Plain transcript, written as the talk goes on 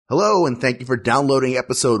Hello, and thank you for downloading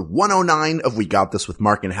episode 109 of We Got This with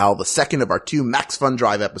Mark and Hal, the second of our 2 Max Fun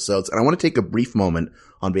Drive episodes. And I want to take a brief moment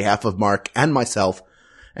on behalf of Mark and myself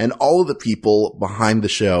and all of the people behind the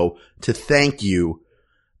show to thank you,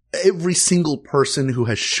 every single person who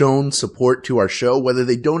has shown support to our show, whether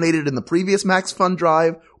they donated in the previous Max Fun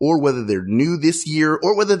Drive or whether they're new this year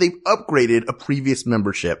or whether they've upgraded a previous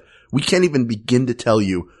membership. We can't even begin to tell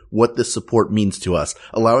you what this support means to us,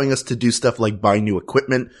 allowing us to do stuff like buy new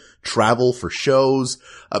equipment, travel for shows,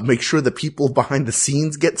 make sure the people behind the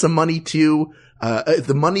scenes get some money too.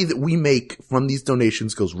 The money that we make from these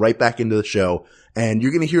donations goes right back into the show. And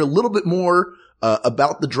you're going to hear a little bit more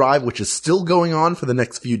about the drive, which is still going on for the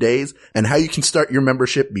next few days, and how you can start your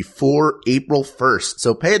membership before April 1st.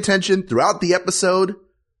 So pay attention throughout the episode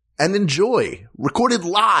and enjoy. Recorded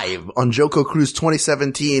live on JoCo Cruise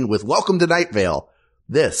 2017 with Welcome to Night Vale.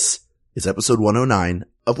 This is episode 109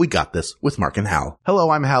 of We Got This with Mark and Hal. Hello,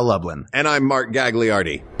 I'm Hal Lublin. And I'm Mark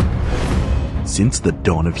Gagliardi. Since the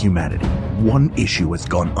dawn of humanity, one issue has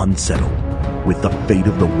gone unsettled. With the fate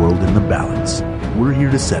of the world in the balance, we're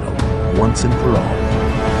here to settle once and for all.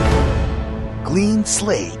 Clean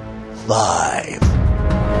Slate Live.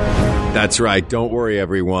 That's right. Don't worry,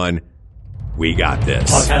 everyone. We got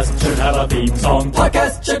this. Podcasts should have a theme song.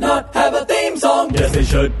 Podcasts should not have a theme song. Yes, they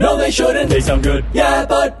should. No, they shouldn't. They sound good. Yeah,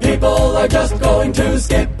 but people are just going to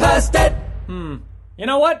skip past it. You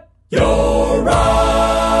know what? You're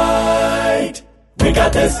right. We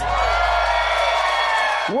got this.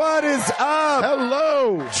 What is up?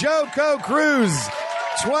 Hello. JoCo Cruise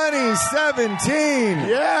 2017.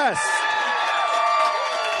 Yes.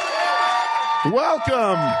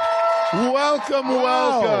 Welcome. Welcome.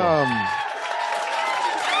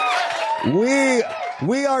 We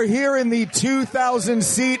are here in the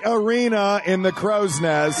 2,000-seat arena in the Crow's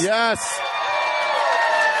Nest. Yes.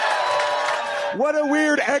 What a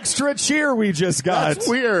weird extra cheer we just got. That's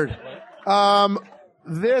weird.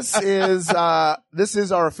 This is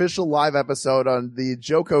our official live episode on the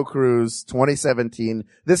JoCo Cruise 2017.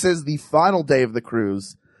 This is the final day of the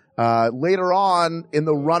cruise. Later on in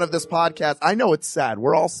the run of this podcast, I know it's sad.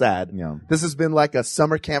 We're all sad. Yeah. This has been like a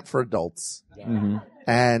summer camp for adults. Mm-hmm.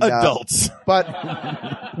 And adults. But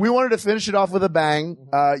we wanted to finish it off with a bang.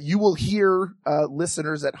 You will hear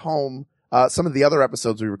listeners at home some of the other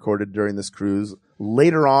episodes we recorded during this cruise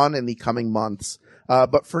later on in the coming months.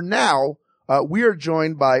 But for now, we are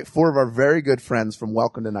joined by 4 of our very good friends from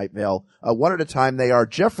Welcome to Night Vale. One at a time, they are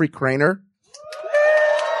Jeffrey Craner,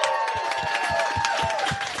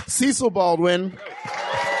 Cecil Baldwin,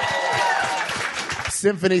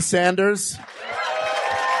 Symphony Sanders,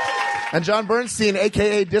 and John Bernstein,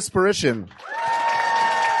 a.k.a. Disparition.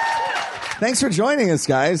 Thanks for joining us,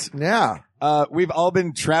 guys. Yeah. We've all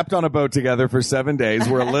been trapped on a boat together for 7 days.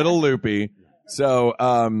 We're a little loopy. So,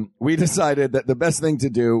 we decided that the best thing to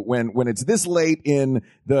do when it's this late in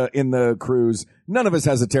the cruise, none of us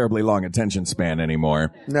has a terribly long attention span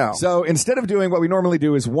anymore. No. So instead of doing what we normally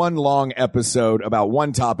do is one long episode about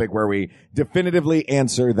one topic where we definitively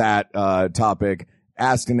answer that, topic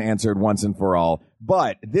asked and answered once and for all.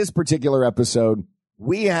 But this particular episode,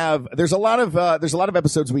 there's a lot of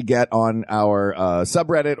episodes we get on our,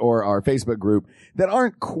 subreddit or our Facebook group that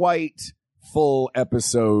aren't quite full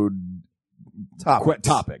episode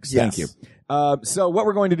topics. Yes. Thank you. So what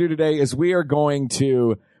we're going to do today is we are going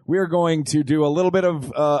to do a little bit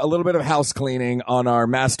of house cleaning on our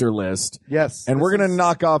master list. Yes. And we're going to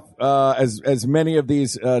knock off, as many of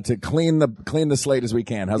these, to clean the slate as we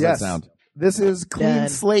can. How's that sound? This is Clean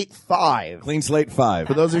Slate 5. Clean Slate 5.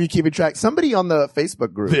 For those of you keeping track, somebody on the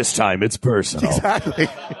Facebook group. This time it's personal. Exactly.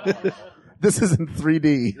 This is in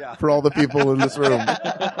 3D for all the people in this room.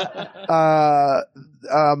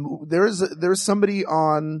 There's somebody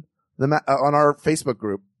on our Facebook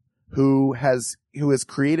group who has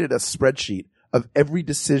created a spreadsheet of every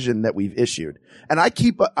decision that we've issued. And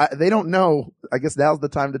they don't know, I guess now's the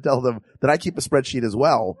time to tell them that I keep a spreadsheet as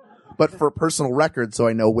well, but for personal record, so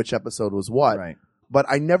I know which episode was what. Right. But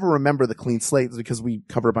I never remember the clean slates because we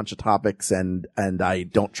cover a bunch of topics and I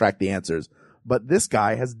don't track the answers. But this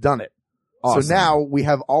guy has done it. Awesome. So now we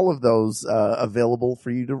have all of those available for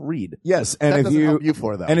you to read. Yes, and that doesn't help you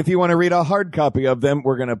for them. And if you want to read a hard copy of them,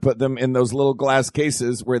 we're going to put them in those little glass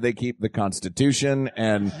cases where they keep the Constitution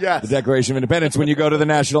and the Declaration of Independence when you go to the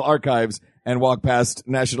National Archives and walk past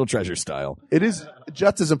National Treasure style. It is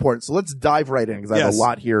just as important. So let's dive right in because I have a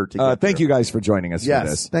lot here to get Thank through. you guys for joining us for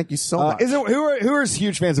this. Thank you so much. Who are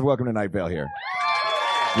huge fans of Welcome to Night Vale here?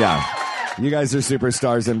 Yeah. You guys are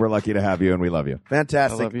superstars and we're lucky to have you and we love you.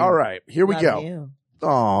 Fantastic. I love you. All right, here we Love go. you.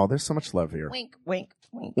 Oh, there's so much love here. Wink, wink,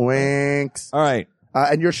 wink. Winks. All right.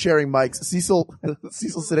 And you're sharing mics.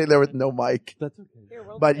 Cecil's sitting there with no mic. That's okay.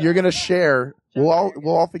 But you're going to share. We'll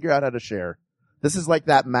all figure out how to share. This is like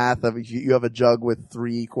that math of you have a jug with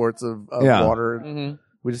 3 quarts of water. Mm-hmm.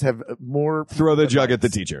 We just have more. Throw the jug at the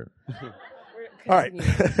teacher. All right.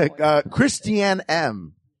 Christiane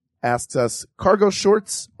M asks us, cargo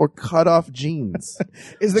shorts or cut-off jeans?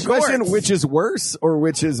 Is the question which is worse or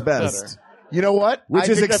which is best? Better. You know what? Which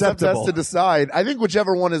is acceptable? That's up to decide. I think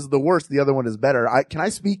whichever one is the worst, the other one is better. Can I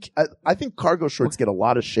speak? I think cargo shorts get a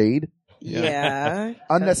lot of shade. Yeah.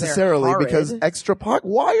 Unnecessarily because extra pocket.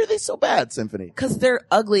 Why are they so bad, Symphony? Because they're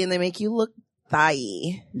ugly and they make you look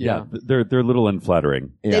thighy. Yeah, they're a little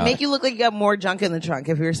unflattering. Yeah. They make you look like you got more junk in the trunk.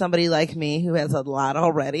 If you're somebody like me who has a lot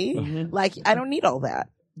already, like I don't need all that.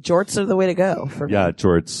 Jorts are the way to go for me. Yeah,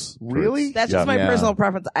 jorts. Really? That's just my personal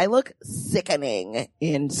preference. I look sickening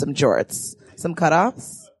in some jorts. Some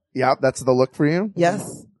cutoffs. Yeah, that's the look for you?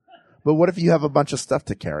 Yes. But what if you have a bunch of stuff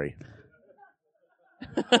to carry?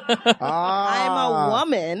 I'm a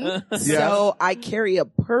woman, so I carry a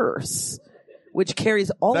purse, which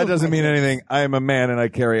carries all that of doesn't mean things. anything. I am a man and I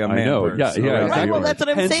carry a man purse. Yeah, So exactly. Right, well, that's what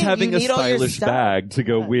I'm Hence saying. having You a need all your stylish stuff. bag to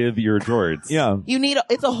go with your jorts. Yeah. You need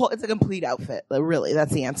it's a complete outfit. Like, really,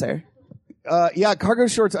 that's the answer. Cargo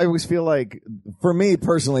shorts, I always feel like, for me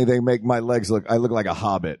personally, they make my legs I look like a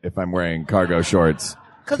hobbit if I'm wearing cargo shorts.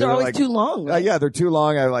 Because they're always too long. Right? Yeah, they're too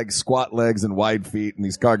long. I like squat legs and wide feet and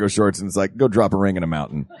these cargo shorts, and it's like, go drop a ring in a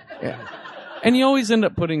mountain. Yeah. And you always end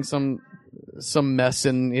up putting some mess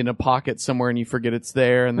in a pocket somewhere, and you forget it's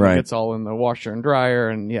there, and then it gets all in the washer and dryer,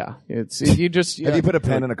 and you just. Have you put a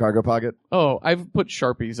pen in a cargo pocket? Oh, I've put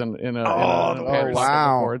Sharpies in a pocket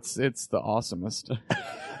before. It's the awesomest.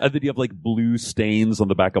 And then you have like blue stains on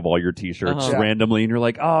the back of all your t-shirts randomly, and you're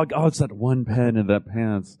like, oh, it's that one pen in that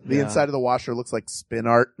pants. The inside of the washer looks like spin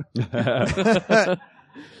art.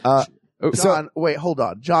 John, wait, hold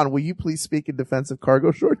on. John, will you please speak in defense of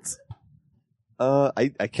cargo shorts? I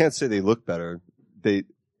can't say they look better.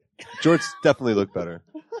 Jorts definitely look better.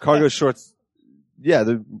 Cargo shorts, yeah,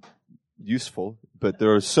 they're useful, but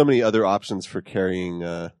there are so many other options for carrying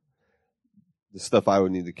the stuff I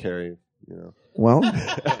would need to carry, you know. Well,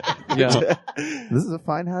 Yeah. This is a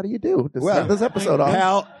fine how do you do to start this episode off.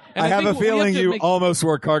 Hal, And I I have a think we have feeling to you make- almost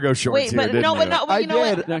wore cargo shorts Wait, here, but didn't no, you? but no, but you know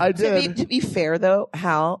what? I did. To be fair though,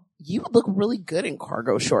 Hal, you would look really good in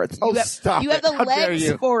cargo shorts. Oh, you have, stop You have it. the How dare legs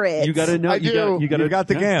you. for it. You gotta know. I You do. got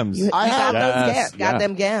the gams. You I got have- those Yes, gams. Got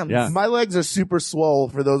them gams. Yeah. My legs are super swole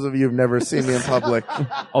for those of you who've never seen me in public.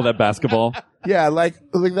 all that basketball. Yeah, like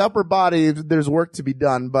the upper body, there's work to be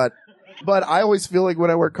done, but I always feel like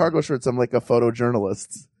when I wear cargo shorts, I'm like a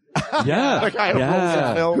photojournalist. Yeah. Like I have rolls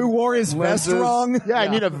of film. Who wore his vest lenses. wrong? Yeah, I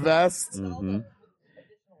need a vest. Mm-hmm.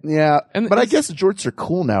 Yeah, And but I it's- guess jorts are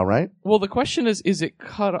cool now, right? Well, the question is it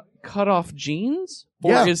cut off jeans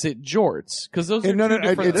or Yeah. is it jorts? Because those are No, two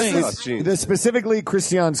different it's- things. Cut-off jeans. Specifically,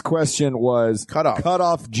 Christian's question was Cut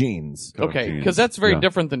off jeans. Okay, because that's very Yeah.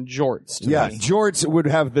 different than jorts. To Yeah, me. jorts would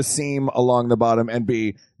have the seam along the bottom and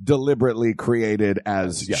be deliberately created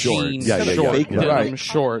as shorts. Jeans, Yeah, yeah, short, yeah. denim Right.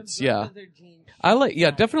 shorts. Yeah, I like. Yeah,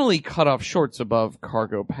 definitely cut off shorts above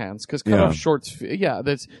cargo pants because cut off shorts. Yeah,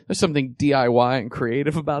 there's something DIY and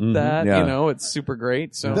creative about that. yeah. You know, it's super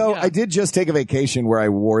great. So Though yeah. I did just take a vacation where I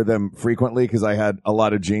wore them frequently because I had a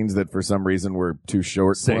lot of jeans that for some reason were too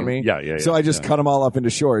short for Same. me. Yeah. So I just cut them all up into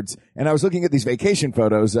shorts. And I was looking at these vacation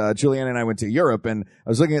photos. Julianne and I went to Europe, and I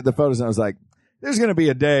was looking at the photos, and I was like, there's going to be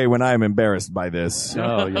a day when I'm embarrassed by this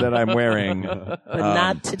that I'm wearing. But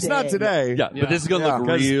not today. It's not today. Yeah, but this is gonna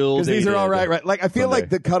look real. Because these are all dated. right. Like, I feel Someday. like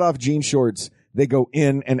the cutoff jean shorts, they go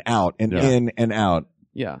in and out and in and out.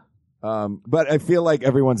 yeah. But I feel like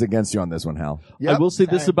everyone's against you on this one, Hal. I will say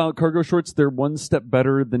this about cargo shorts: they're one step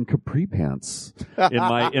better than capri pants in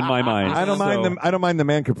my mind. I don't mind them. I don't mind the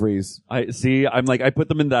man capris. I see. I'm like I put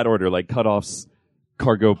them in that order: like cutoffs,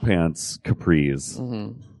 cargo pants, capris.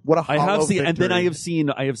 What a I have hollow seen, and then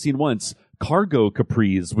victory. I have seen once cargo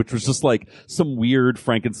capris, which was just like some weird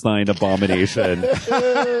Frankenstein abomination.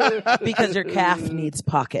 because your calf needs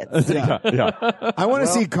pockets. yeah. I want to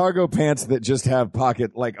see cargo pants that just have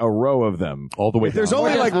pocket, like a row of them. All the way If there's down.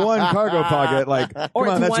 only like one cargo pocket, like, Or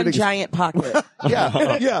come on, it's that's one ridiculous. giant pocket.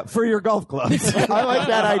 Yeah. Yeah, for your golf clubs. I like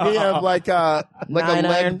that idea of like a Nine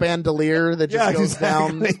leg iron. bandolier that just Yeah, goes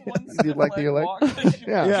exactly. down. You like your leg?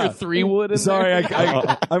 Yeah. Yeah. Your 3 wood. In Sorry,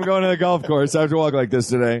 there. I'm going to the golf course. I have to walk like this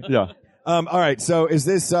today. Yeah. All right. So is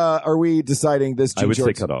this, are we deciding this? I would say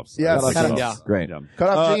shorts? cutoffs. Yes. Cutoff Cut jeans. Yeah. Great. Yeah. Cut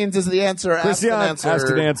off jeans is the answer. Christian, asked and answered. asked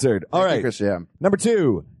and answered. All Thank you, right. Christian. Number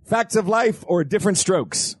 2, facts of life or different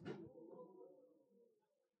strokes?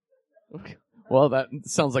 Well, that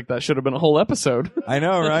sounds like that should have been a whole episode. I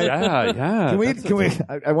know, right? Yeah. Can we?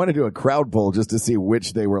 I want to do a crowd poll just to see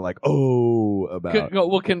which they were like, oh, about.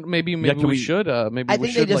 Maybe Yeah, we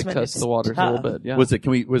should test the waters a little bit. Yeah. Was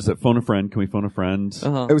it phone a friend? Can we phone a friend?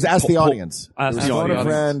 It was ask the audience. Ask the Phone a audience.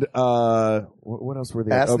 friend. What else were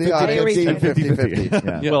they? Ask the audience.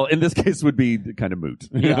 50-50. Well, in this case, would be kind of moot.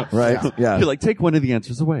 Yeah. Right? Yeah. You're like, take one of the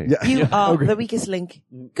answers away. Yeah. You are the weakest link.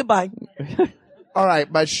 Goodbye. All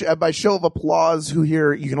right, by show of applause, who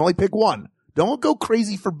here? You can only pick one. Don't go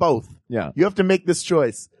crazy for both. Yeah. You have to make this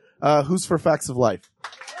choice. Who's for Facts of Life?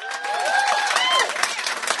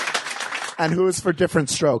 And who is for Different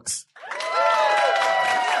Strokes?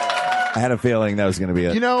 I had a feeling that was going to be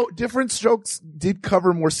it. You know, Different Strokes did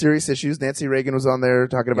cover more serious issues. Nancy Reagan was on there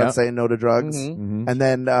talking about saying no to drugs. Mm-hmm. And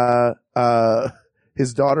then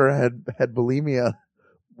his daughter had bulimia,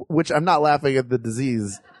 which I'm not laughing at the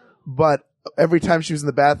disease, but every time she was in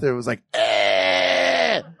the bathroom, it was like,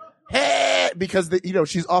 because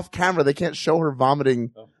she's off camera. They can't show her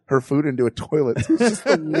vomiting her food into a toilet. So it's just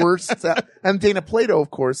the worst. And Dana Plato,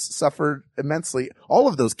 of course, suffered immensely. All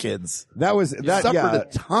of those kids. Suffered a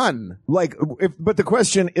ton. But the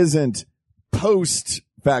question isn't post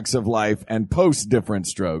Facts of Life and post Different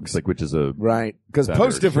Strokes. Like, which is a Right. Because better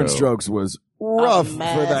post Different show. Strokes was rough for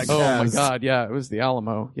that Oh my cast. God! Yeah, it was the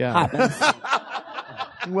Alamo. Yeah.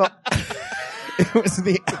 Well, It was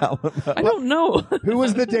the Alamo. I don't know. Who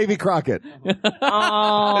was the Davy Crockett?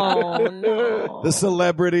 Oh, no. The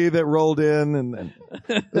celebrity that rolled in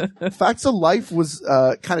and Facts of Life was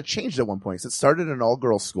kind of changed at one point. So it started in an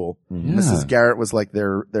all-girls school. Mm-hmm. Mrs. Garrett was like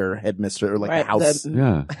their headmistress or like Right, the house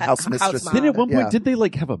yeah. mistress. mom. Then at one point, Yeah. did they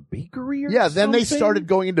like have a bakery or Yeah, then they something? started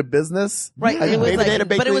going into business. Right. I think It was maybe they had a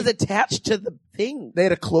but it was bakery. attached to the thing. They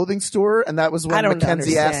had a clothing store, and that was I when don't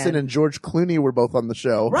Mackenzie understand. Aston and George Clooney were both on the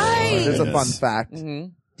show. Right. There's a fun fact.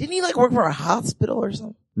 Mhm. Didn't he work for a hospital or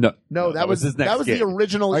something? No, that was his next the gig.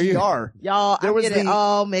 original ER. Y'all, There I was get it the-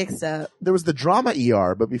 all mixed up. There was the drama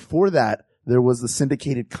ER, but before that, there was the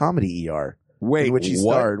syndicated comedy ER. Wait, in which he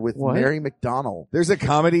what? starred with What? Mary McDonnell. There's a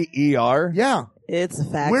comedy ER? Yeah. It's a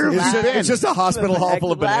fact. Where have It's you just, been? it's just a hospital hall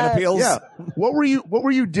full of banana peels? Yeah. What were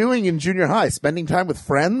you doing in junior high? Spending time with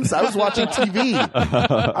friends? I was watching TV.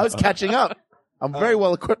 I was catching up. I'm very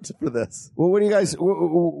well equipped for this. Well, what do you guys,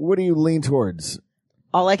 what do you lean towards?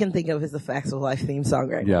 All I can think of is the Facts of Life theme song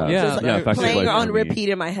right now. Yeah. Just Yeah, Facts of playing Life on for me. repeat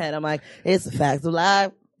in my head. I'm like, it's the Facts of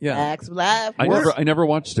Life. Yeah. Facts of Life. I never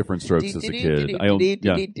watched Different Strokes as a kid.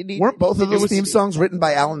 Weren't both of those theme songs written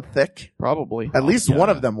by Alan Thicke? Probably. At least one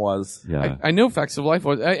of them was. Yeah. I know Facts of Life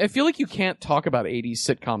was. I feel like you can't talk about 80s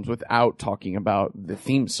sitcoms without talking about the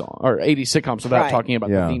theme song, or 80s sitcoms without Right. talking about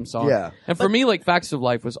Yeah. the theme song. Yeah. And for me, like Facts of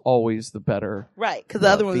Life was always the better. Right. Because the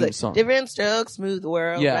other one was theme like, song. different strokes, smooth the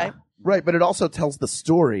world. Yeah. Right. Right, but it also tells the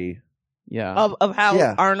story. Yeah. Of how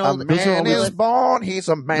Yeah. Arnold A man Willis- is born, he's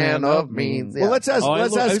a man of means. Yeah. Well, let's ask Oh, I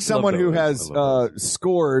ask love someone who those. has I love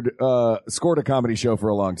scored a comedy show for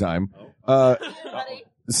a long time.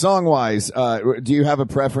 Song wise, do you have a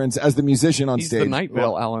preference as the musician on He's stage? the Night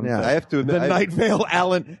Vale Alan. yeah. I have to The admit, Night Vale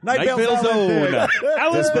Allen. Night Night Vale's Vale's Allen.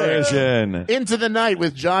 own. Desperation. Into the Night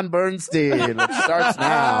with John Bernstein, which starts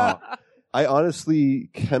now. I honestly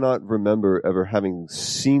cannot remember ever having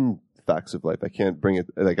seen Facts of Life. I can't bring it.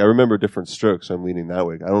 Like, I remember Different Strokes, so I'm leaning that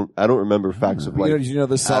way. I don't remember Facts of Life. You know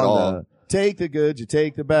the at song, all. take the good, you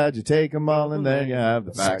take the bad, you take them all, and then you have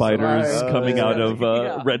the facts. Spiders coming out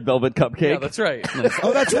of Red Velvet Cupcake. Yeah, that's right.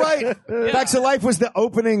 Oh, that's right. Facts of Life was the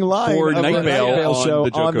opening line For of the Night Night Vale Vale on show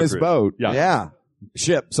the Joker on this cruise. boat. Yeah. Yeah.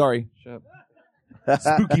 Ship, sorry.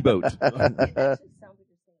 Spooky boat.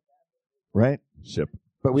 Right? Ship.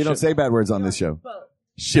 But we don't say bad words on this show.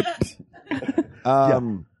 Ship.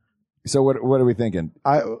 So what are we thinking?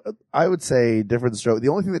 I would say Different Strokes. The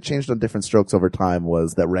only thing that changed on Different Strokes over time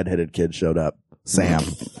was that redheaded kid showed up, Sam.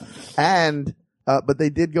 And, but they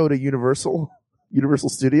did go to Universal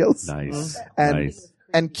Studios. Nice. And, Nice.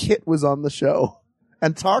 and Kit was on the show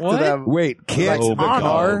and talked What? to them. Wait, Kit Oh my Arnold.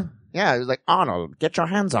 God. Yeah, he was like, Arnold, get your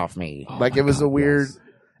hands off me. Oh Like, it was a weird,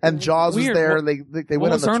 and Jaws Weird. was there. What- They What went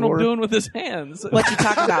on was the Arnold tour. doing with his hands? What you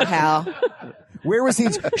talking about, Hal? Where was he?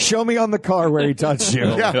 Show me on the car where he touched you.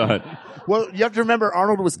 Oh, Yeah. God. Well, you have to remember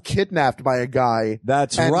Arnold was kidnapped by a guy.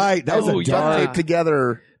 That's And- right. That was Oh, a duct dark. taped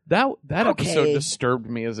together. That Okay. episode disturbed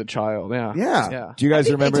me as a child. Yeah. Yeah. Yeah. Do you guys I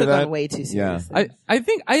think remember they took that? on way too seriously. I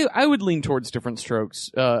think I would lean towards Different Strokes.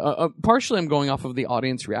 Partially, I'm going off of the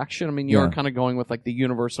audience reaction. I mean, you're Yeah. kind of going with like the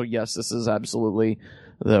universal. Yes, this is absolutely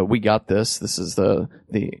we got this. This is the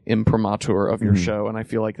imprimatur of your show, and I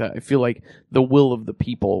feel like the will of the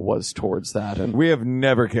people was towards that, and We have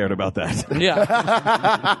never cared about that.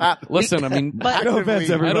 yeah. Listen, I mean, No offense,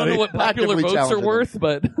 everybody. I don't know what popular Actively votes are challenging worth,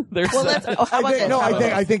 but there's Well, that's, how about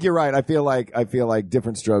this? I think you're right. I feel like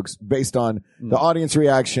different strokes based on the audience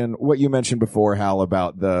reaction. What you mentioned before, Hal,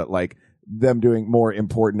 about them doing more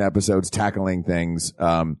important episodes, tackling things,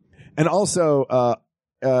 and also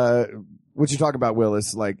what you talk about, Will,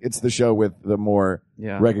 is it's the show with the more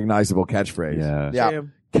recognizable catchphrase. Yeah.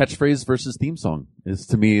 Catchphrase versus theme song is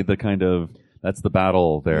to me that's the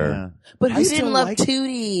battle there. But I who still didn't love like-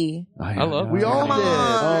 Tootie? I love. We all did.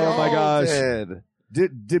 Oh my gosh.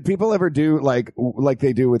 Did people ever do like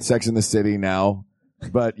they do with Sex in the City now?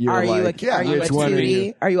 But you're Are you a like,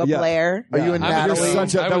 Tootie? Are you a Blair? Are you in I was Natalie?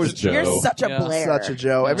 such a- that was Joe. You're such a Yeah. Blair. Such a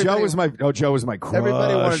Joe. Joe was my crush.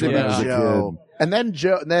 Everybody wanted to be when I was a Joe. kid. And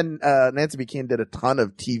then Nancy Buchanan did a ton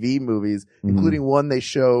of TV movies, including one they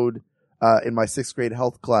showed in my 6th grade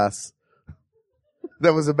health class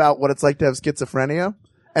that was about what it's like to have schizophrenia.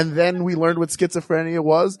 And then we learned what schizophrenia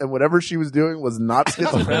was, and whatever she was doing was not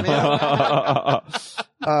schizophrenia.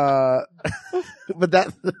 But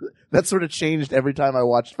that sort of changed every time I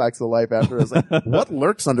watched Facts of Life after. I was like, what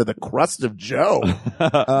lurks under the crust of Joe?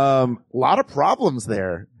 A lot of problems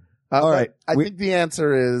there. All right. I think the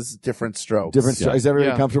answer is different strokes. Different strokes. Is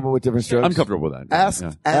everybody Yeah. comfortable with different strokes? I'm comfortable with that. Asked,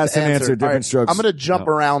 Yeah. Asked and answered, different All right, strokes. I'm going to jump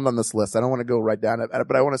around on this list. I don't want to go right down it,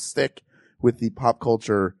 but I want to stick with the pop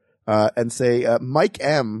culture and say Mike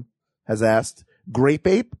M has asked Grape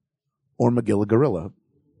Ape or Magilla Gorilla.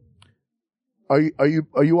 Are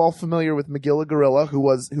you all familiar with Magilla Gorilla, who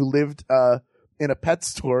lived in a pet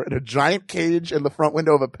store in a giant cage in the front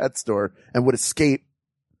window of a pet store and would escape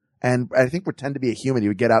and I think pretend to be a human? He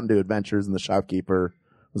would get out and do adventures, and the shopkeeper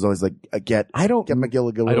was always like, get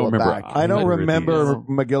Magilla Gorilla I don't remember. back. I don't Neither of remember these.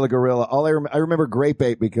 Magilla Gorilla. I remember Grape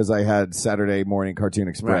Ape because I had Saturday Morning Cartoon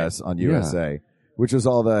Express on USA, which was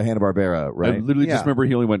all the Hanna-Barbera, I right? literally Yeah. just remember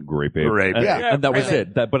he only went grape ape. Grape And, ape. and that was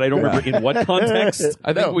it. But I don't remember in what context.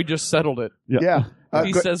 I think we just settled it. Yeah.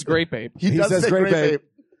 He says grape ape. He does says say Grape Grape Ape. Ape.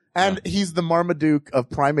 And he's the Marmaduke of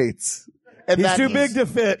primates. And He's that too big to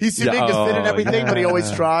fit. He's too big to fit in everything, but he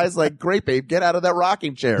always tries. Like, Grape Ape, get out of that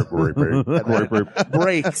rocking chair. Grape Ape. And then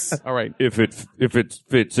breaks. All right. If it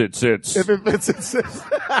fits, it sits. If it fits, it sits.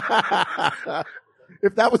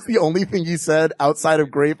 If that was the only thing he said outside of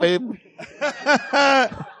Grape Ape,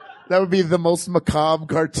 that would be the most macabre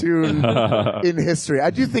cartoon in history. I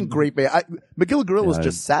do think Grape Ape, Magilla Gorilla is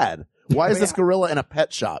just sad. Why is this gorilla in a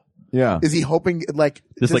pet shop? Yeah. Is he hoping, like,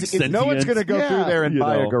 Just like No one's going to go Yeah. through there and You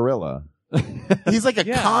buy a know. gorilla. he's like a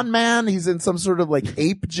con man. He's in some sort of like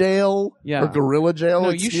ape jail Yeah. or gorilla jail. No,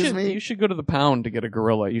 Excuse me. you should go to the pound to get a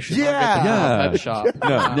gorilla. You should Yeah. not get the Yeah. pet shop.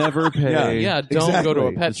 No, never pay. Yeah, don't go to a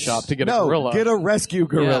Exactly. pet shop to get a No, gorilla. get a rescue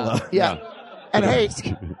gorilla. Yeah. And hey,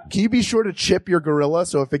 can you be sure to chip your gorilla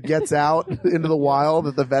so if it gets out into the wild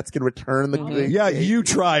that the vets can return the Yeah, you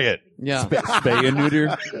try it. Yeah. Spay and neuter.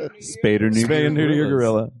 Spay or neuter. Spay and neuter your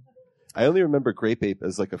gorilla. I only remember Grape Ape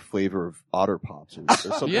as like a flavor of Otter Pops or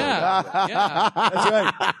something. Yeah. Yeah. That's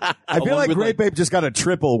right. I feel Along like with, Grape Ape just got a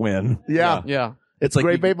triple win. Yeah. Yeah. It's like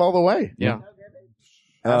Grape you- Ape all the way. Yeah.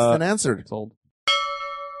 Asked and answered. It's old.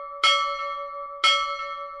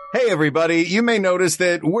 Hey everybody, you may notice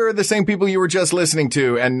that we're the same people you were just listening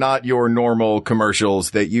to and not your normal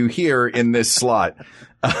commercials that you hear in this slot.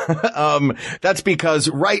 That's because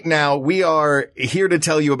right now we are here to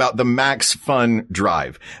tell you about the Max Fun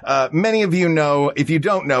Drive. Many of you know, if you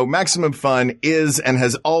don't know, Maximum Fun is and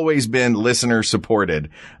has always been listener supported.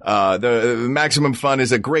 The Maximum Fun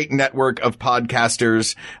is a great network of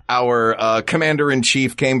podcasters. Our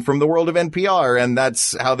commander-in-chief came from the world of NPR, and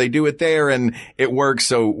that's how they do it there, and it works,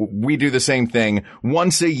 so we do the same thing.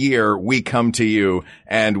 Once a year, we come to you,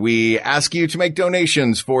 and we ask you to make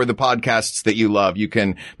donations for the podcasts that you love. You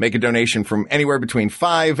can make a donation from anywhere between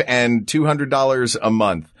 $5 and $200 a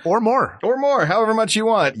month. Or more. Or more, however much you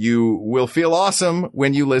want. You will feel awesome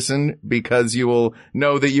when you listen because you will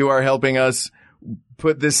know that you are helping us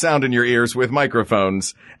put this sound in your ears with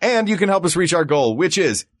microphones. And you can help us reach our goal, which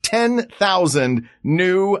is 10,000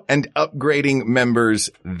 new and upgrading members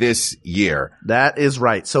this year. That is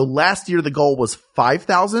right. So last year the goal was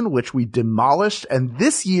 5,000, which we demolished. And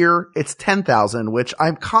this year it's 10,000, which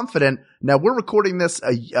I'm confident. Now we're recording this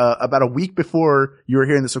about a week before you were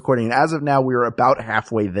hearing this recording. And as of now, we are about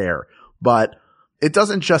halfway there, but it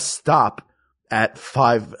doesn't just stop at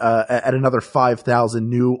another 5,000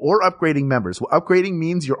 new or upgrading members. Well, upgrading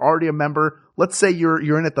means you're already a member. Let's say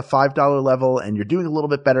you're in at the $5 level and you're doing a little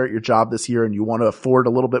bit better at your job this year and you want to afford a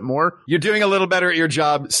little bit more. You're doing a little better at your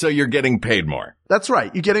job, so you're getting paid more. That's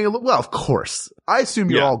right. You're getting well, of course. I assume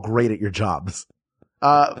you're all great at your jobs.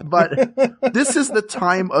 But this is the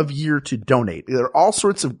time of year to donate. There are all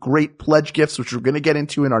sorts of great pledge gifts, which we're going to get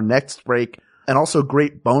into in our next break, and also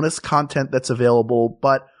great bonus content that's available.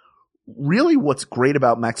 But really what's great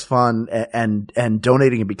about Max Fun and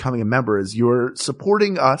donating and becoming a member is you're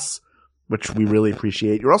supporting us, which we really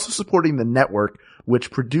appreciate. You're also supporting the network,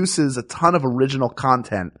 which produces a ton of original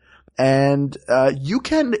content. And you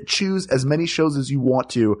can choose as many shows as you want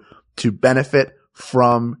to benefit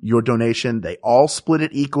from your donation. They all split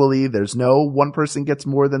it equally. There's no one person gets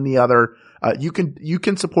more than the other. You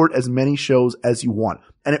can support as many shows as you want,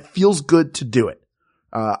 and it feels good to do it.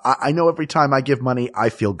 I know every time I give money, I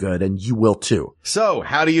feel good, and you will too. So,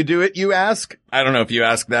 how do you do it, you ask? I don't know if you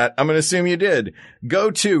asked that. I'm going to assume you did.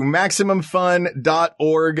 Go to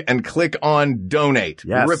MaximumFun.org and click on Donate.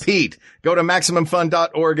 Yes. Repeat. Go to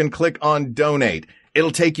MaximumFun.org and click on Donate.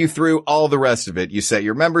 It'll take you through all the rest of it. You set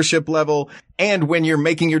your membership level, and when you're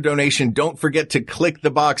making your donation, don't forget to click the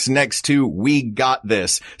box next to We Got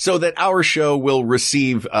This, so that our show will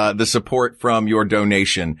receive the support from your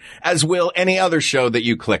donation, as will any other show that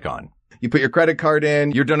you click on. You put your credit card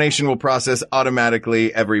in, your donation will process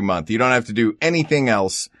automatically every month. You don't have to do anything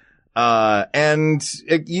else. You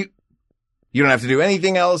don't have to do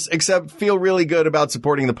anything else except feel really good about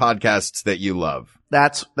supporting the podcasts that you love.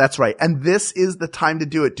 That's right. And this is the time to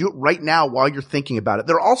do it. Do it right now while you're thinking about it.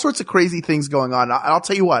 There are all sorts of crazy ththings going on. I'll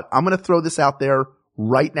tell you what, I'm going to throw this out there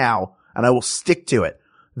right now and I will stick to it.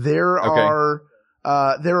 There are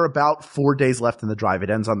about 4 days left in the drive. It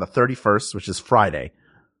ends on the 31st, which is Friday.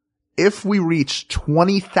 If we reach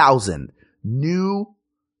 20,000 new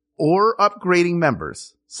or upgrading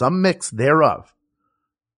members, some mix thereof,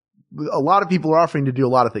 a lot of people are offering to do a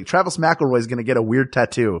lot of things. Travis McElroy is going to get a weird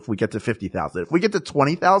tattoo if we get to 50,000. If we get to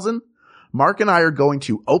 20,000, Mark and I are going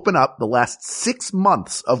to open up the last 6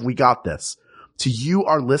 months of We Got This to you,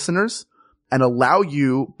 our listeners, and allow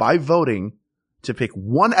you, by voting, to pick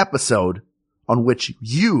one episode on which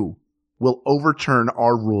you will overturn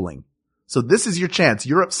our ruling. So this is your chance.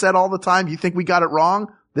 You're upset all the time. You think we got it wrong?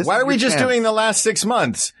 Why are we just doing the last 6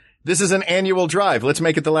 months? This is an annual drive. Let's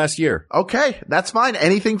make it the last year. Okay, that's fine.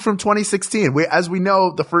 Anything from 2016. As we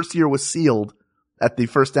know, the first year was sealed at the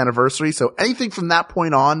first anniversary. So anything from that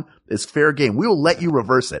point on is fair game. We will let you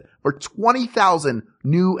reverse it for 20,000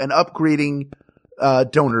 new and upgrading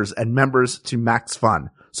donors and members to Max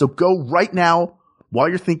Fun. So go right now while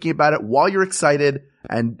you're thinking about it, while you're excited,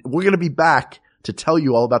 and we're going to be back to tell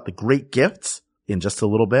you all about the great gifts in just a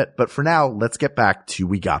little bit. But for now, let's get back to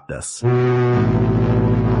We Got This.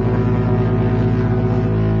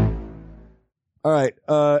 All right.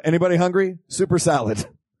 Anybody hungry? Super salad.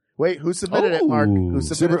 Wait, who submitted it, Mark? Who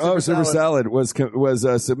submitted Super salad was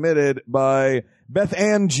submitted by Beth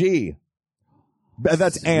Ann G.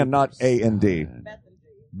 That's Ann, not A-N-D.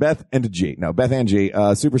 Beth and G. No, Beth Ann G.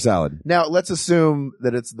 Super salad. Now, let's assume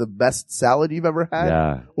that it's the best salad you've ever had,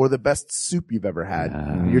 Yeah. or the best soup you've ever had.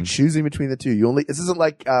 You're choosing between the two. This isn't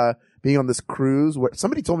like being on this cruise where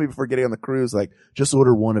somebody told me before getting on the cruise, like, just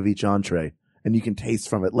order one of each entree and you can taste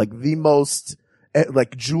from it. Like the most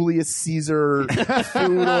like Julius Caesar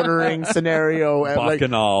food ordering scenario.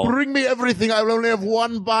 Bacchanal. Like, bring me everything. I will only have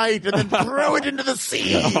one bite, and then throw it into the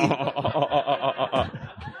sea.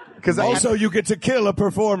 Because also you get to kill a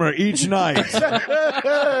performer each night.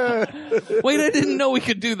 Wait, I didn't know we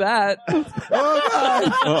could do that.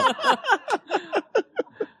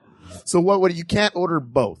 So what? You can't order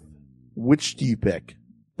both. Which do you pick?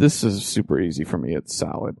 This is super easy for me. It's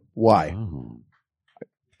salad. Why?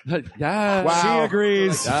 Yeah. Wow. She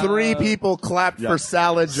agrees. 3 people clapped for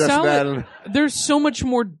salad just then. There's so much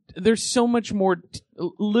more. There's so much more,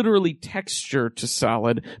 literally texture to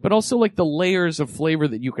salad, but also like the layers of flavor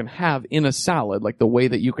that you can have in a salad, like the way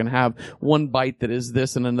that you can have one bite that is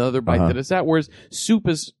this and another bite that is that. Whereas soup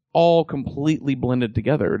is all completely blended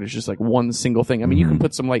together. It is just like one single thing. I mean, you can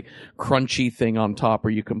put some like crunchy thing on top, or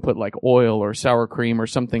you can put like oil or sour cream or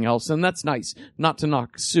something else, and that's nice. Not to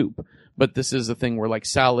knock soup. But this is a thing where, like,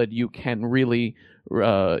 salad, you can really,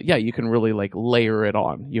 you can really, like, layer it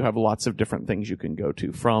on. You have lots of different things you can go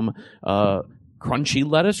to, from crunchy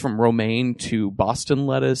lettuce, from romaine to Boston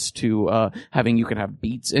lettuce, to you can have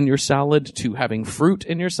beets in your salad, to having fruit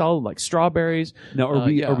in your salad, like strawberries.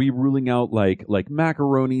 Now, are we ruling out like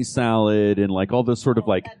macaroni salad and like all those sort of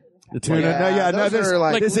like It's Tuna. like, No, yeah, no. those are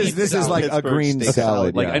like This is salad. like a Pittsburgh green steak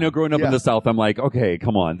salad. like yeah. I know growing up in the South, I'm like, okay,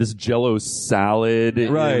 come on, this Jello salad,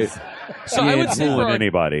 Right. Is, So I would say fooling for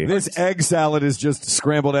anybody. This egg salad is just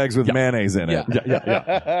scrambled eggs with mayonnaise in it.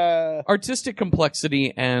 yeah. artistic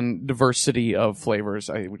complexity and diversity of flavors,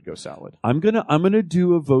 I would go salad. I'm gonna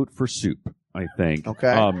do a vote for soup. I think.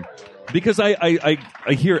 Okay. Because I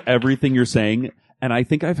hear everything you're saying, and I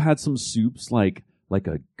think I've had some soups like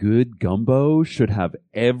a good gumbo should have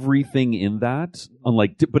everything in that,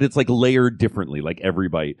 but it's like layered differently, like every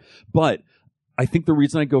bite. But I think the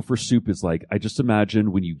reason I go for soup is like, I just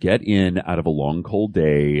imagine when you get in out of a long cold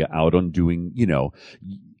day, out on doing,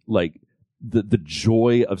 like the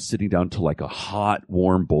joy of sitting down to like a hot,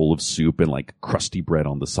 warm bowl of soup and like crusty bread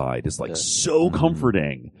on the side is like so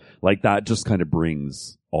comforting. Like that just kind of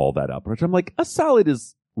brings all that up. Which I'm like, a salad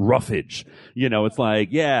is roughage. It's like,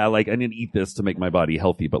 yeah, like I didn't eat this to make my body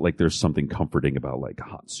healthy, but like there's something comforting about like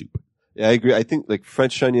hot soup. Yeah, I agree. I think like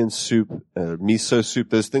French onion soup, miso soup,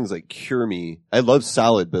 those things like cure me. I love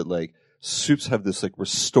salad, but like soups have this like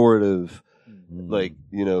restorative, like,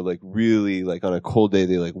 like really like on a cold day,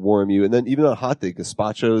 they like warm you. And then even on a hot day,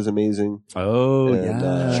 gazpacho is amazing. Oh,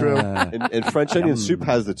 And, True. And French onion soup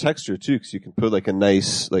has the texture too, because you can put like a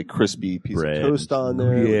nice, like crispy piece Bread. of toast on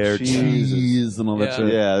there. Yeah, with cheese and all that Yeah.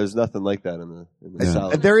 shit. Yeah, there's nothing like that in the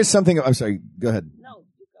salad. There is something. I'm sorry. Go ahead. No,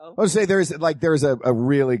 you go. I would say there's a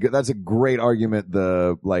really good. That's a great argument.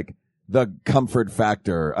 The comfort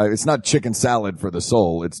factor. It's not chicken salad for the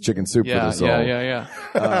soul. It's chicken soup for the soul. Yeah.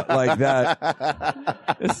 Like that.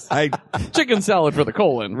 Chicken salad for the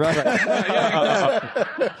colon. Right.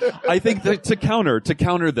 I think that to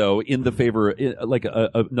counter though, in the favor, like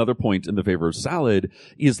another point in the favor of salad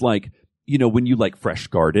is like, when you like fresh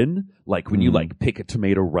garden, like when you like pick a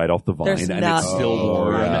tomato right off the vine There's and nothing. it's still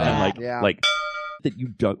warm and Yeah. like that you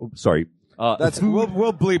don't. Oh, sorry. That's we'll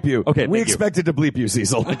bleep you. Okay, we thank you. expected to bleep you,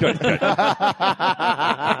 Cecil. Good. I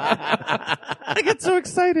get so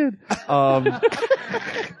excited.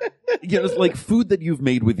 It's like food that you've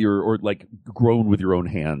made with or like grown with your own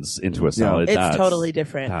hands into a salad. It's totally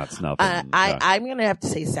different. That's nothing. I'm going to have to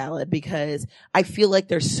say salad because I feel like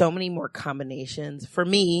there's so many more combinations for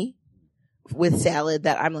me with salad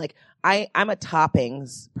that I'm like, I'm a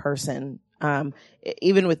toppings person.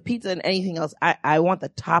 Even with pizza and anything else, I want the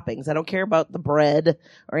toppings. I don't care about the bread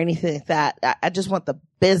or anything like that. I just want the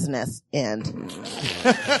business end.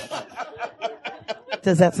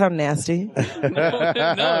 Does that sound nasty? No,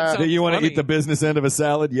 it sounds Do you want to funny. eat the business end of a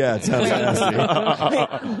salad? Yeah, it sounds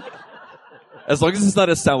nasty. As long as it's not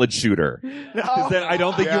a salad shooter. 'Cause then I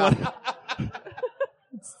don't think you want to.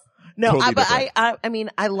 No, Totally but different. I mean,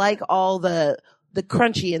 I like all the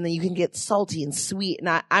crunchy, and then you can get salty and sweet.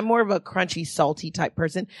 And I'm more of a crunchy, salty type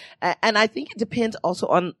person. And I think it depends also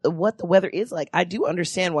on what the weather is like. I do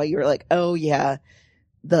understand why you're like, oh yeah,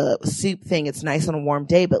 the soup thing, it's nice on a warm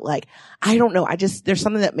day, but like, I don't know. There's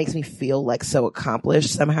something that makes me feel like so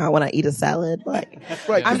accomplished somehow when I eat a salad. Like,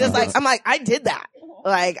 Right. I'm like, I did that.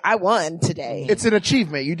 Like, I won today. It's an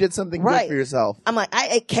achievement. You did something Right. good for yourself. I'm like, I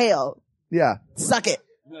ate kale. Yeah. Suck it.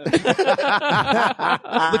 Look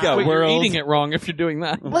out, Wait, you're world. eating it wrong if you're doing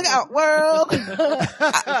that. Look out, world.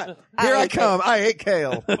 Here I come. I ate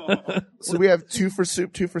kale. So we have 2 for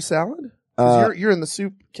soup, 2 for salad? 'Cause you're in the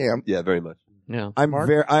soup camp. Yeah, very much. Yeah. I'm Mark?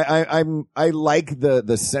 I like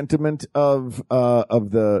the sentiment of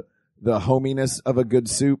the hominess of a good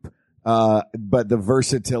soup, but the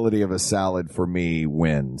versatility of a salad for me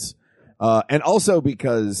wins. And also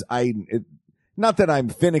because not that I'm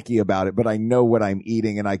finicky about it, but I know what I'm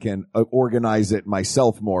eating and I can organize it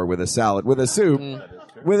myself more with a salad. With a soup,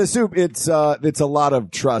 it's a lot of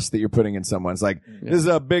trust that you're putting in someone. It's like, this is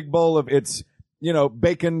a big bowl of,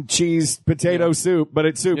 bacon, cheese, potato soup, but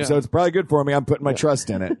it's soup, Yeah. so it's probably good for me. I'm putting my trust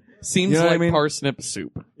in it. Seems You know what like I mean? parsnip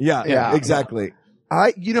soup. Yeah, exactly.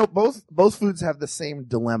 Both foods have the same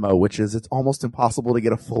dilemma, which is it's almost impossible to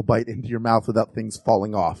get a full bite into your mouth without things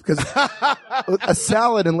falling off. Because a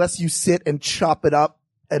salad, unless you sit and chop it up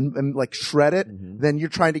and like shred it, then you're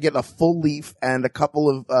trying to get a full leaf and a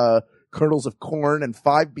couple of kernels of corn and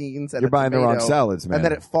 5 beans. And You're a buying the wrong tomato, salads, man. And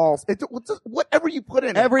then it falls. Whatever you put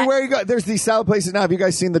in it. Everywhere you go, there's these salad places now. Have you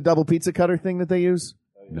guys seen the double pizza cutter thing that they use?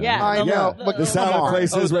 Yeah. I know, but The come salad on.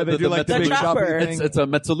 places where they do like the big chopper. choppy thing. It's a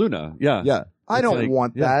mezzaluna. Yeah. Yeah. I don't like-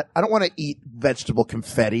 want yeah. that. I don't want to eat vegetable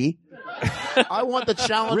confetti. I want the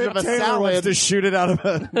challenge Rip of a Taylor wants salad to shoot it out of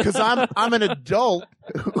a... because I'm an adult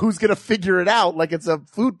who's gonna figure it out like it's a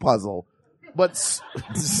food puzzle. But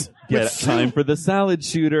Get time for the salad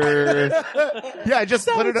shooter. yeah, I just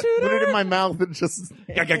put it in my mouth and just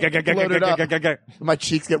load it up. My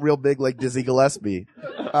cheeks get real big like Dizzy Gillespie.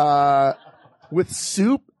 With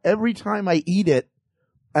soup, every time I eat it,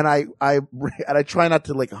 and I try not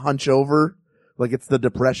to like hunch over, like it's the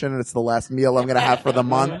depression and it's the last meal I'm gonna have for the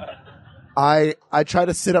month. I try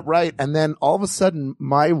to sit upright, and then all of a sudden,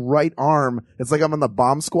 my right arm, it's like I'm on the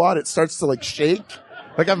bomb squad. It starts to like shake.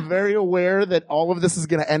 Like I'm very aware that all of this is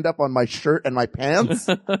going to end up on my shirt and my pants.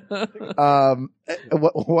 What?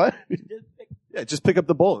 Yeah, just pick up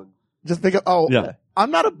the bowl. Just pick up. Oh, Yeah.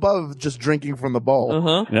 I'm not above just drinking from the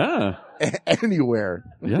bowl Yeah. anywhere.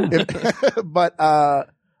 Yeah. But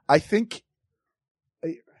I think,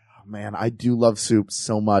 man, I do love soup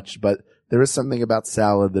so much, but there is something about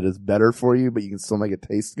salad that is better for you, but you can still make it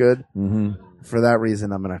taste good. Mm-hmm. For that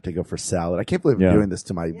reason, I'm gonna have to go for salad. I can't believe I'm doing this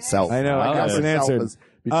to myself. I know. I got Austin myself answered. as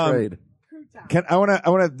betrayed. I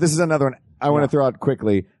want to, this is another one I want to throw out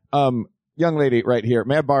quickly. Young lady right here.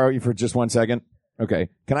 May I borrow you for just 1 second? Okay.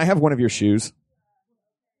 Can I have one of your shoes?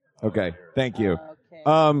 Okay. Thank you.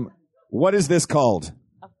 What is this called?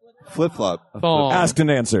 Flip flop. Thong. Asked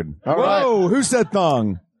and answered. All Whoa. Who said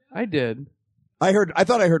thong? I did. I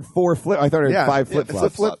thought I heard 4 flip. I thought I heard 5 flip It's a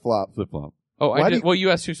flops. flip flop. Flip flop. Oh, Why I do did. Well,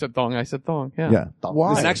 you asked who said thong. I said thong. Yeah. Yeah.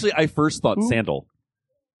 Why? And actually, I first thought sandal.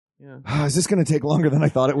 Yeah. Is this going to take longer than I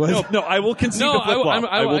thought it was? No, I will concede No, the flip flop.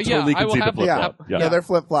 I will totally I will concede the have flip it. flop. Yeah, they're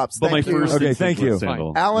flip flops. But my first Okay, instinct thank was you.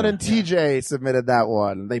 sandal. Alan and TJ submitted that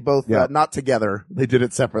one. They both not together. They did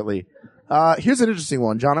it separately. Here's an interesting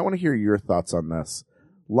one, John. I want to hear your thoughts on this: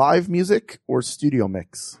 live music or studio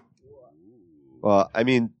mix? Well, I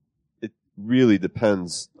mean, it really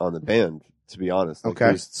depends on the band, to be honest. Like, Okay.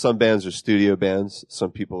 there's some bands are studio bands.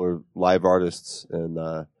 Some people are live artists.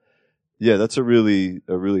 And, yeah, that's a really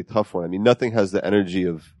tough one. I mean, nothing has the energy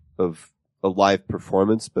of a live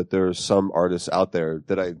performance, but there are some artists out there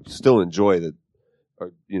that I still enjoy that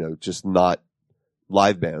are, just not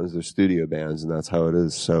live bands. They're studio bands, and that's how it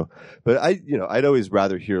is. So, but I'd always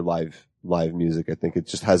rather hear live music. I think it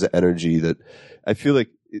just has an energy that I feel like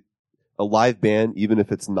a live band, even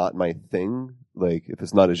if it's not my thing, like if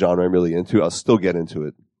it's not a genre I'm really into, I'll still get into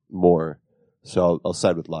it more. So I'll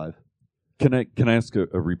side with live. Can I ask a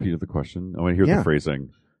repeat of the question? I want to hear the phrasing.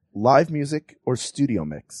 Live music or studio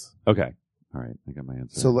mix? Okay. All right. I got my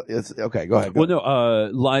answer. So it's okay. Go ahead. Well, no,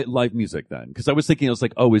 live music then. Because I was thinking, I was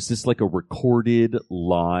like, oh, is this like a recorded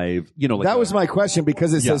live, like that was my question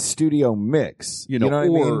because it says studio mix. You know what I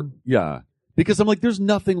mean? Yeah. Because I'm like, there's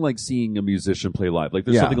nothing like seeing a musician play live. Like,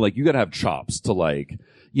 there's something like you got to have chops to like,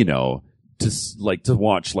 to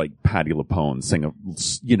watch like Patti LuPone sing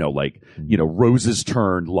Roses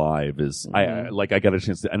Turned live is, I got a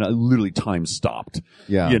chance to, and I literally time stopped,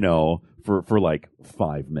 for like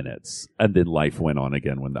 5 minutes, and then life went on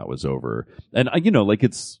again when that was over. And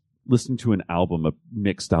it's listening to an album, a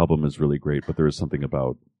mixed album is really great, but there is something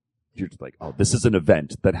about, you're just like, oh, this is an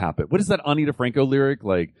event that happened. What is that Anita Franco lyric?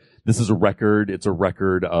 Like, this is a record. It's a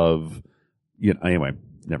record of, anyway,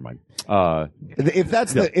 never mind. If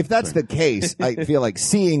that's the case, I feel like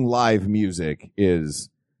seeing live music is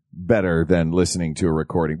better than listening to a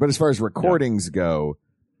recording. But as far as recordings go,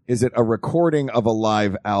 is it a recording of a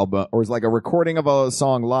live album, or is it like a recording of a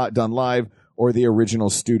song done live, or the original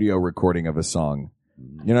studio recording of a song?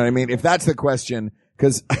 You know what I mean? If that's the question,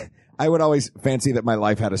 because I would always fancy that my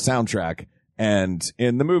life had a soundtrack, and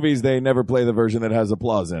in the movies they never play the version that has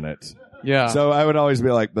applause in it. Yeah. So I would always be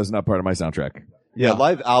like, that's not part of my soundtrack. Yeah,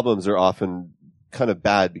 live albums are often kind of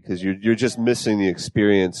bad because you're just missing the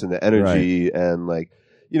experience and the energy and like,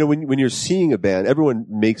 when you're seeing a band, everyone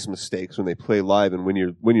makes mistakes when they play live, and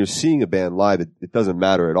when you're seeing a band live, it doesn't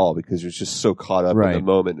matter at all because you're just so caught up in the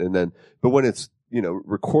moment. And then, but when it's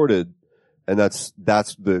recorded, and that's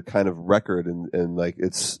the kind of record, and like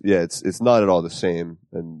it's not at all the same.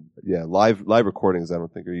 And yeah, live recordings I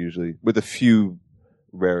don't think are usually, with a few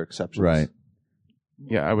rare exceptions. Right.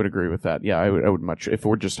 Yeah, I would agree with that. Yeah, I would much, if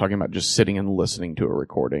we're just talking about just sitting and listening to a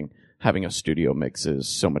recording, having a studio mix is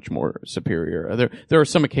so much more superior. There are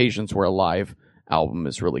some occasions where a live album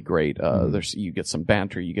is really great. You get some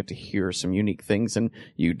banter, you get to hear some unique things, and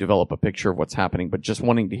you develop a picture of what's happening, but just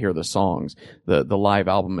wanting to hear the songs. The live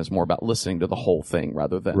album is more about listening to the whole thing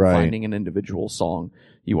rather than finding an individual song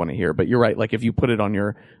you want to hear. But you're right, like if you put it on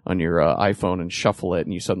your iPhone and shuffle it,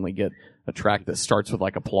 and you suddenly get a track that starts with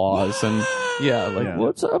like applause and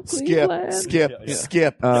what's up, Cleveland? Skip.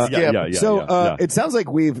 It sounds like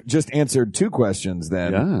we've just answered 2 questions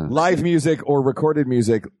then. Yeah. Live music or recorded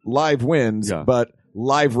music, live wins, but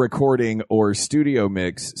live recording or studio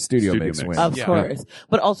mix wins. Of course.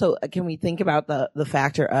 But also, can we think about the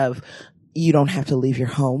factor of you don't have to leave your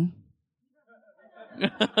home?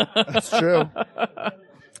 That's true.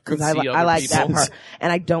 Because I like that part.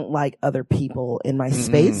 And I don't like other people in my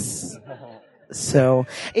space. So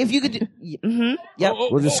if you could do, yep.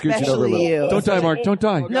 We'll just scooch it over a Especially little. you. Don't die, Mark. Don't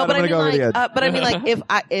die. No, but I'm I gonna mean, go over the like, edge. but I mean, like, if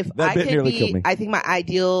I That bit could nearly killed me. I think my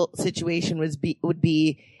ideal situation would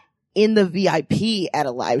be in the VIP at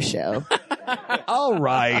a live show. All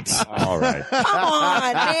right. All right. Come on,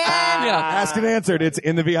 man. Yeah. Asked and answered. It's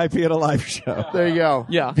in the VIP at a live show. There you go.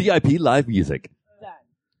 Yeah. VIP live music.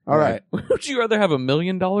 All right. Would you rather have $1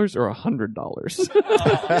 million or $100?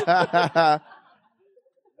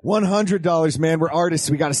 $100, man. We're artists.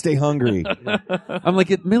 We got to stay hungry. I'm like,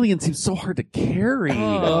 $1 million seems so hard to carry.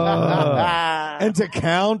 And to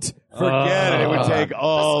count, forget it. It would take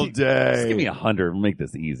all Just give me day. 100. We'll make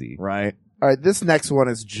this easy. Right? All right. This next one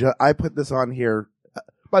is I put this on here.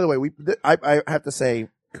 By the way, I have to say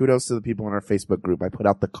kudos to the people in our Facebook group. I put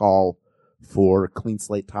out the call for clean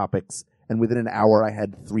slate topics. And within an hour, I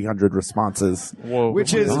had 300 responses. Whoa.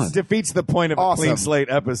 Which defeats the point of a Awesome. clean slate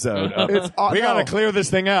episode. It's We got to clear this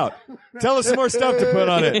thing out. Tell us some more stuff to put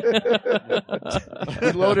on it.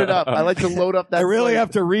 We load it up. I like to load up that. I really slate.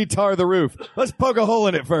 have to re-tar the roof. Let's poke a hole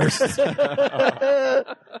in it first.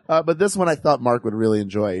 But this one I thought Mark would really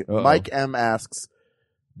enjoy. Uh-oh. Mike M asks,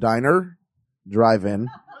 diner, drive-in,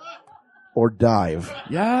 or dive?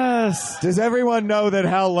 Yes. Does everyone know that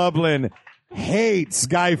Hal Lublin hates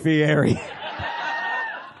Guy Fieri?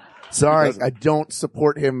 Sorry, I don't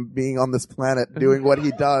support him being on this planet doing what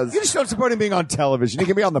he does. You just don't support him being on television. He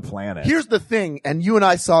can be on the planet. Here's the thing, and you and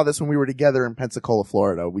I saw this when we were together in Pensacola,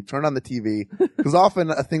 Florida. We turned on the TV, because often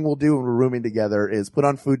a thing we'll do when we're rooming together is put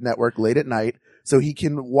on Food Network late at night so he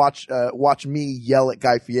can watch me yell at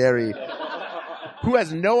Guy Fieri, who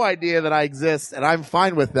has no idea that I exist, and I'm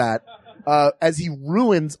fine with that. As he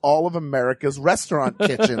ruins all of America's restaurant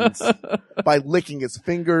kitchens by licking his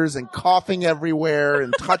fingers and coughing everywhere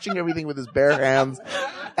and touching everything with his bare hands.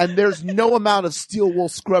 And there's no amount of steel wool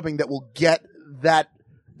scrubbing that will get that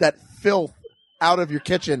filth out of your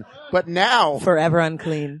kitchen. But now, Forever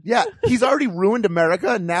unclean. yeah, he's already ruined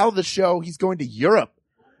America. And now the show, he's going to Europe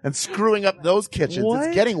and screwing up those kitchens. What?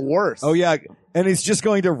 It's getting worse. Oh, yeah. And he's just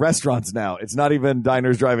going to restaurants now. It's not even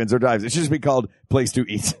diners, drive-ins, or dives. It should just be called Place to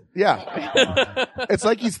Eat. Yeah. It's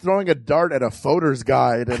like he's throwing a dart at a photer's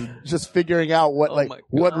guide and just figuring out what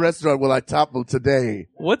what restaurant will I topple today?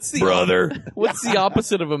 What's the What's the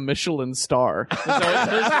opposite of a Michelin star? Is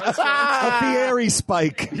that A Fieri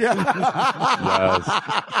spike. Yes.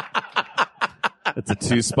 It's a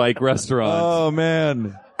 2-spike restaurant. Oh,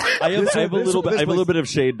 man. I have a little this bit of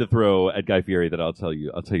shade to throw at Guy Fieri that I'll tell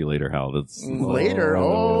you later, Hal. That's Later.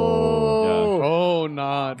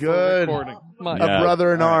 not Good. for recording. My- A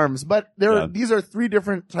brother in All right. arms. But these are three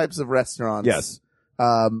different types of restaurants. Yes.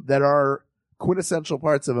 That are quintessential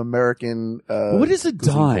parts of American, what is a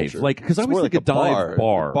cuisine dive? culture. Like, because I It's always more think like a dive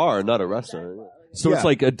bar. Bar, not a restaurant. So Yeah. it's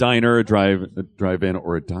like a diner, a drive-in,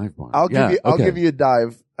 or a dive bar. I'll Yeah, give you a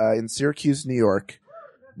dive, in Syracuse, New York.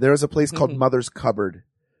 There's a place called Mother's Cupboard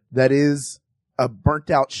that is a burnt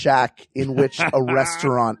out shack in which a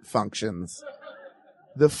restaurant functions.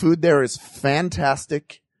 The food there is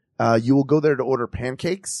fantastic. You will go there to order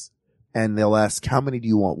pancakes and they'll ask, how many do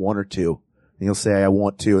you want? 1 or 2? And you'll say, I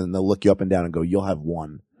want 2. And they'll look you up and down and go, you'll have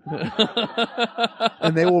 1.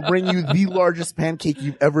 And they will bring you the largest pancake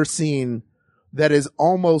you've ever seen that is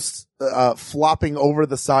almost flopping over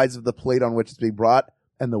the sides of the plate on which it's being brought.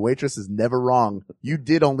 And the waitress is never wrong. You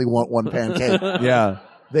did only want 1 pancake. Yeah.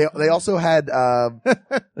 They also had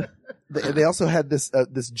they also had this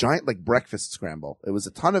giant like breakfast scramble. It was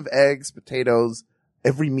a ton of eggs, potatoes,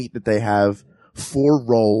 every meat that they have, 4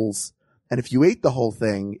 rolls, and if you ate the whole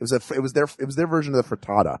thing, it was their version of the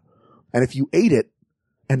frittata. And if you ate it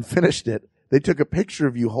and finished it, they took a picture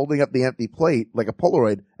of you holding up the empty plate like a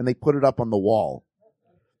Polaroid, and they put it up on the wall.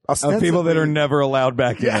 Of people that are Ostensibly- never allowed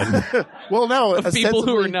back in. well, no, Of people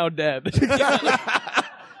who are ostensibly- now dead.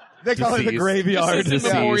 They call it the Deceased. graveyard. Just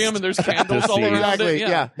in memoriam, and there's candles all around Exactly, it.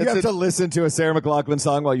 yeah. You have to listen to a Sarah McLachlan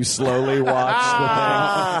song while you slowly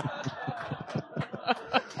watch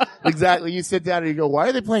Exactly. You sit down and you go, why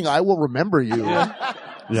are they playing I Will Remember You?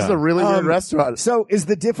 This is a really weird restaurant. So is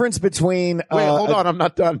the difference between... Wait, hold on. I'm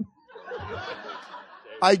not done.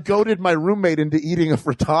 I goaded my roommate into eating a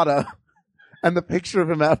frittata and the picture of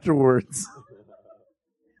him afterwards.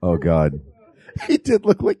 Oh, God. He did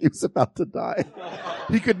look like he was about to die.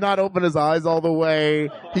 He could not open his eyes all the way.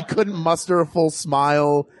 He couldn't muster a full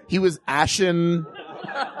smile. He was ashen.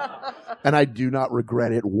 And I do not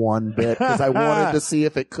regret it one bit because I wanted to see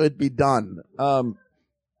if it could be done. All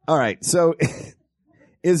right. So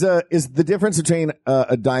is the difference between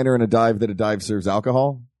a diner and a dive that a dive serves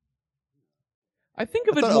alcohol? I think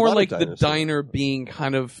of I it thought a more lot of like the diners do. diner being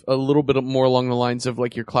kind of a little bit more along the lines of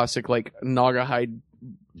like your classic like Naugahyde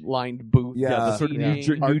lined booth. Yeah. the sort of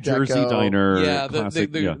seating. New Jersey Deco. diner. Yeah,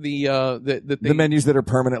 classic, The menus that are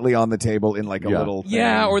permanently on the table in like a little thing.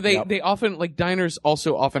 Yeah, or they Yep. they often like diners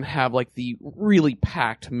also often have like the really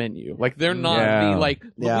packed menu. Like they're not Yeah. the like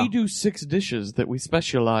Yeah. we do 6 dishes that we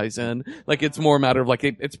specialize in. Like it's more a matter of like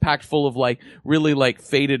it's packed full of like really like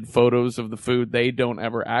faded photos of the food they don't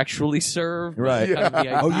ever actually serve. Right. Kind of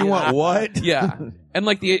the Oh, you idea. want what? Yeah. And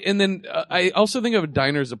like then I also think of a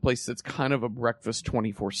diner as a place that's kind of a breakfast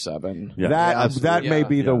 24/7. Yeah. That may Yeah.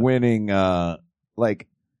 be the winning, like,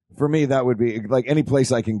 for me, that would be like any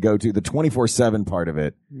place I can go to. The 24/7 part of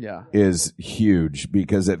it Yeah. is huge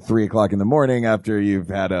because at 3:00 in the morning after you've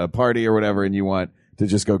had a party or whatever and you want to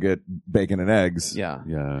just go get bacon and eggs. Yeah.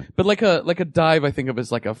 Yeah. But like a dive, I think of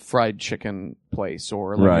as like a fried chicken place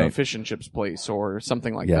or like a Right. fish and chips place or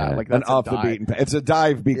something like Yeah. that. Like An that's a off the dive. beaten path. It's a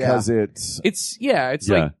dive because it's It's Yeah.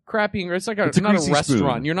 like crappy. It's like It's a not a greasy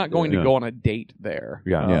restaurant. spoon. You're not going Yeah. to go on a date there.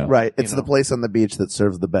 Yeah. Yeah. Right. It's You the know. place on the beach that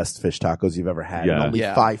serves the best fish tacos you've ever had. Yeah. And only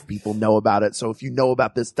Yeah. 5 people know about it. So if you know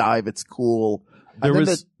about this dive, it's cool. There And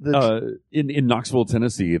then was in Knoxville,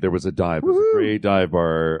 Tennessee. There was a dive. There was a great dive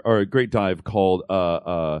bar or a great dive called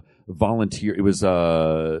Volunteer. It was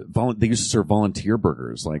they used to serve volunteer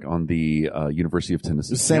burgers like on the University of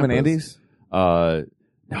Tennessee. Sam and campus. Andy's.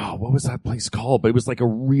 No, what was that place called? But it was like a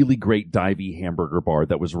really great divey hamburger bar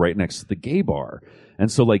that was right next to the gay bar. And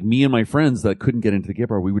so like me and my friends that couldn't get into the gay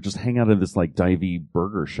bar, we would just hang out in this like divey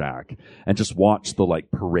burger shack and just watch the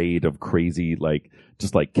like parade of crazy like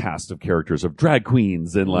just like cast of characters of drag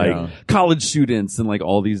queens and like college students and like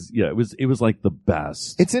all these. Yeah, it was like the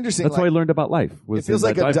best. It's interesting. That's how I like, learned about life. it Was feels in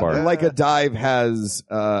like that dive bar. like a dive has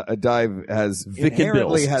Vic and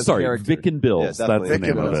inherently Bills. has Sorry, character. Vic and Bills. Yeah, That's definitely. the Vic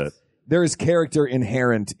name and of Bills. it. There is character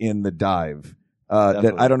inherent in the dive that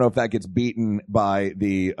Definitely. I don't know if that gets beaten by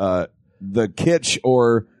the kitsch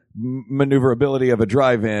or maneuverability of a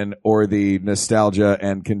drive-in or the nostalgia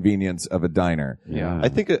and convenience of a diner. Yeah. I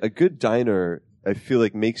think a good diner, I feel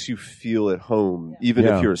like, makes you feel at home, even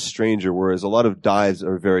Yeah. if you're a stranger, whereas a lot of dives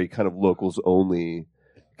are very kind of locals only,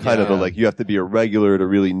 kind of a, like, you have to be a regular to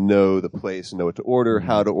really know the place and know what to order,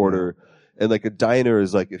 how to order. And like a diner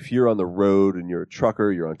is like, if you're on the road and you're a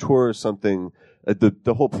trucker, you're on tour or something,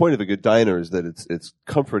 the whole point of a good diner is that it's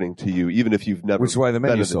comforting to you, even if you've never Which is why the been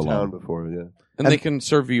menu's to the so town long. before. Yeah. And they can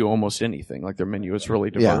serve you almost anything. Like their menu is really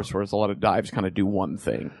diverse, whereas a lot of dives kind of do one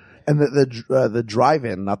thing. And the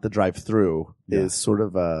drive-in, not the drive-through, is sort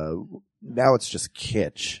of now it's just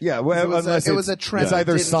kitsch. Yeah, well, It was unless it was a trend. It's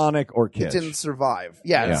either It didn't- Sonic or It kitsch. didn't survive.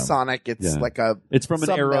 Yeah, Yeah. it's Sonic. It's Yeah. like a. It's from an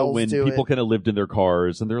some era bells when do people it. kind of lived in their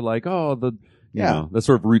cars and they're like, oh, you Yeah. know, that's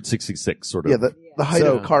sort of Route 66 sort of. Yeah, the height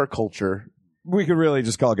So- of car culture. We could really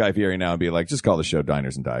just call Guy Fieri now and be like, just call the show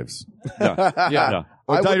Diners and Dives. yeah.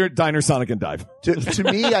 Or I would- Diner, Sonic, and Dive. To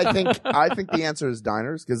me, I think the answer is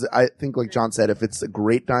diners, because I think, like John said, if it's a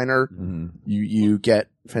great diner, you get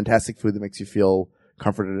fantastic food that makes you feel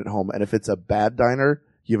comforted at home, and if it's a bad diner,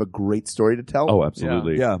 you have a great story to tell. Oh,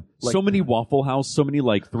 absolutely. Yeah. So many Waffle House, so many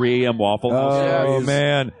like 3 a.m. Waffle House. Oh, stories.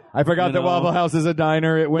 man. I forgot You that know? Waffle House is a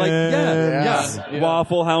diner. It wins. Like, yeah.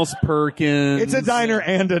 Waffle House, Perkins. It's a diner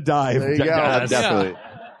and a dive. There you go. Yeah, Definitely.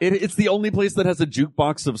 It's the only place that has a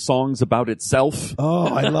jukebox of songs about itself. Oh,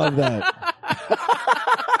 I love that.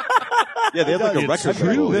 Yeah, they have like a record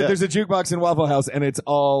label. Yeah. There's a jukebox in Waffle House, and it's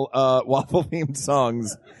all waffle themed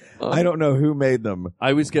songs. I don't know who made them.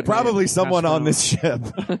 I always get Probably my someone hash on this ship,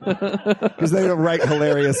 because they don't write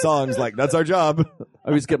hilarious songs. Like that's our job. I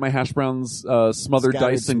always get my hash browns smothered, Scattered,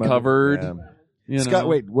 diced, and smothered. covered. Yeah. You know? Scott,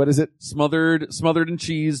 wait, what is it? Smothered in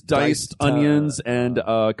cheese, diced onions, and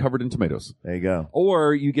covered in tomatoes. There you go.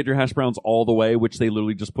 Or you get your hash browns all the way, which they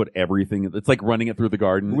literally just put everything. It's like running it through the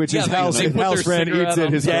garden. Which is Yeah, how they put their House Friend cigarette eats it.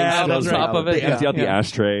 on- His yeah, own on stuff. top of it. They empty out the Yeah.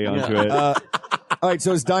 ashtray onto it. All right,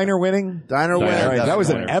 so is Diner winning? Diner Diner, wins. All right, that was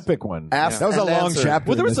an Winners. epic one. Ask That was a and long answer. chapter.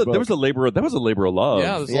 Well, there in was this a book. labor of love.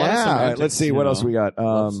 Yeah, there's a lot of Yeah. All right, semantics, let's see you what know? else we got.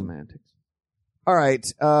 Love semantics. All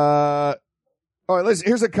right. All right,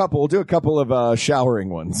 here's a couple. We'll do a couple of showering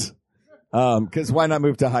ones. Because why not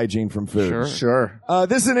move to hygiene from food? Sure. Sure.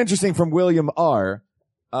 This is an interesting from William R.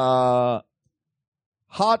 Hot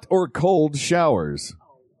or cold showers?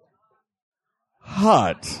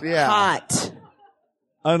 Hot. Yeah. Hot.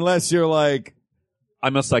 Unless you're like,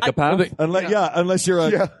 I'm a psychopath. unless you're a,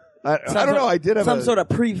 Yeah. I don't know. I did have Some sort of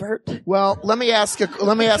prevert. Well, let me ask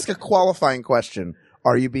a qualifying question.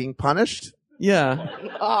 Are you being punished? Yeah.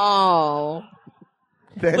 Oh.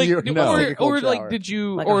 Then Like, you're no. take a cold or like, shower. did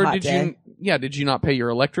you, Like a or hot did day. you, yeah, did you not pay your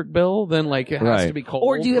electric bill? Then like it has Right. to be cold.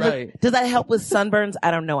 Or do you have right. does that help with sunburns?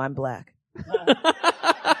 I don't know. I'm black.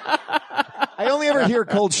 I only ever hear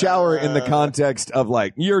cold shower in the context of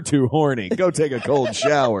like, you're too horny. Go take a cold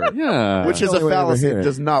shower. Yeah. Which is a fallacy. It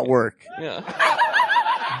does not work.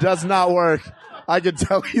 Yeah. Does not work. I can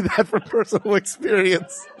tell you that from personal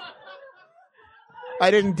experience.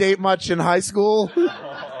 I didn't date much in high school.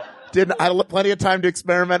 I had plenty of time to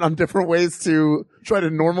experiment on different ways to try to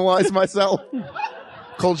normalize myself.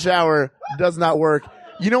 Cold shower does not work.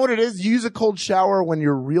 You know what it is? You use a cold shower when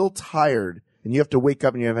you're real tired and you have to wake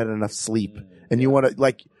up and you haven't had enough sleep and you want to,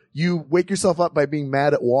 like, you wake yourself up by being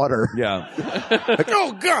mad at water. Yeah. Like,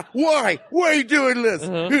 oh God, why? Why are you doing this?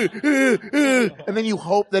 And then you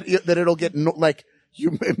hope that it'll get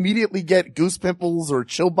you immediately get goose pimples or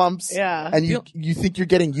chill bumps. Yeah. And you think you're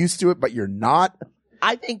getting used to it, but you're not.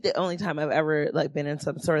 I think the only time I've ever like been in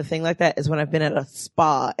some sort of thing like that is when I've been at a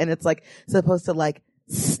spa and it's like supposed to like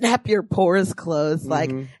snap your pores closed,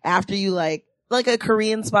 like after you like a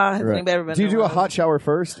Korean spa. Has anybody ever been Do you to do a one? hot shower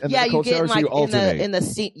first and then a you cold get shower, in, so like you alternate? in the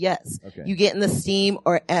steam. Yes, Okay. you get in the steam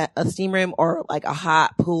or at a steam room or like a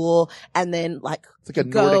hot pool, and then like It's like a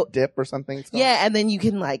Nordic dip or something. It's called. yeah, and then you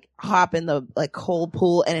can like hop in the like cold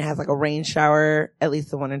pool, and it has like a rain shower. At least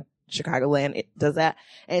the one in Chicagoland, it does that,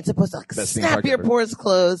 and it's supposed to like Best theme snap park your ever. pores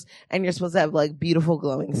closed, and you're supposed to have like beautiful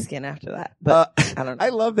glowing skin after that. But I don't know. I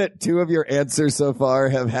love that 2 of your answers so far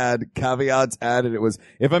have had caveats added. It was,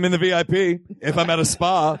 if I'm in the VIP, if I'm at a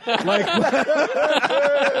spa, like,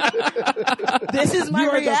 This is my you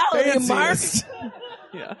are the reality, Mark. fanciest.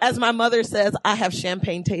 As my mother says, I have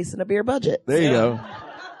champagne taste and a beer budget. There you go.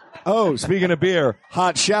 Oh, speaking of beer,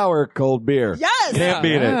 hot shower, cold beer. Yes. Can't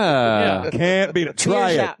beat Yeah. it. Can't beat it. Try Beer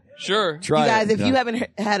it. shower. Sure. Try You guys, it. if you haven't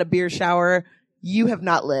had a beer shower, you have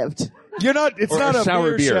not lived. You're not, it's Or not a shower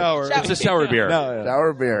beer beer. shower. It's a shower beer. No,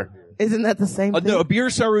 Shower beer. Isn't that the same thing? No, a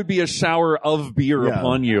beer shower would be a shower of beer Yeah.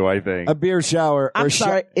 upon you, I think. a beer shower. I'm or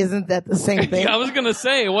sorry. Isn't that the same thing? I was gonna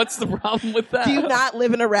say, what's the problem with that? Do you not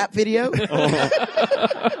live in a rap video?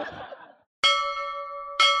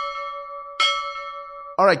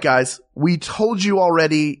 All right, guys, we told you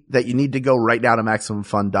already that you need to go right now to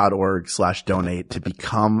MaximumFun.org/donate to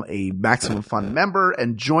become a Maximum Fun member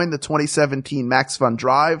and join the 2017 Max Fun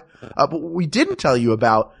Drive. But what we didn't tell you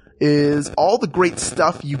about is all the great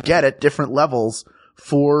stuff you get at different levels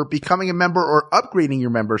for becoming a member or upgrading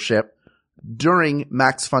your membership during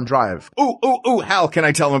Max Fun Drive. Ooh, Hal, can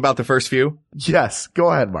I tell them about the first few? Yes,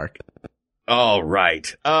 go ahead, Mark. All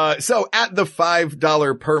right. So at the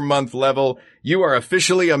 $5 per month level, you are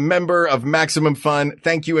officially a member of Maximum Fun.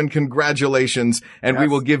 Thank you and congratulations. And we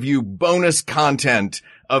will give you bonus content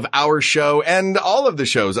of our show, and all of the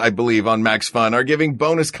shows, I believe, on Max Fun are giving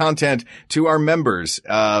bonus content to our members.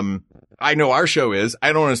 I know our show is.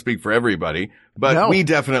 I don't want to speak for everybody, but we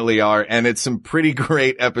definitely are. And it's some pretty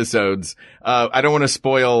great episodes. I don't want to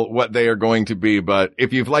spoil what they are going to be, but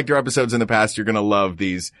if you've liked our episodes in the past, you're going to love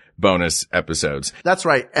these bonus episodes. That's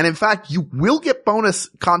right. And in fact, you will get bonus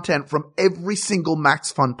content from every single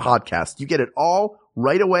Max Fun podcast. You get it all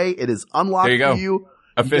right away. It is unlocked There you go. for you.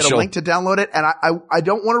 Official. You get a link to download it. And I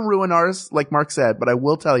don't want to ruin ours, like Mark said, but I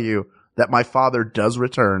will tell you that my father does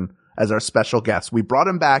return as our special guest. We brought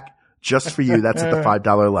him back just for you. That's at the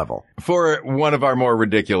 $5 level. For one of our more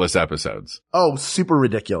ridiculous episodes. Oh, super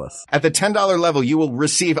ridiculous. At the $10 level, you will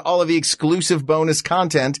receive all of the exclusive bonus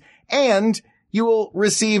content, and you will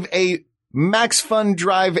receive a Max Fun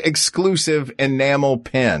Drive exclusive enamel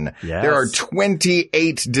pin. Yes. There are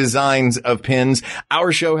 28 designs of pins.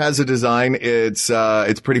 Our show has a design. It's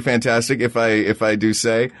pretty fantastic, if I do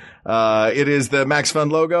say. It is the Max Fun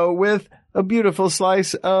logo with a beautiful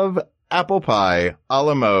slice of apple pie a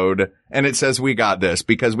la mode. And it says, "We got this,"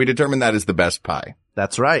 because we determined that is the best pie.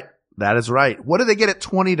 That's right. That is right. What do they get at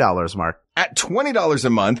 $20, Mark? At $20 a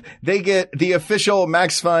month, they get the official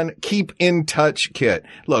Max Fun Keep in Touch kit.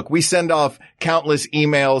 Look, we send off countless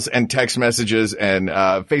emails and text messages and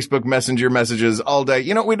Facebook Messenger messages all day.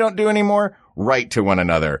 You know what we don't do anymore? Write to one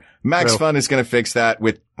another. Max True. Fun is going to fix that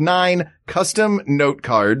with 9 custom note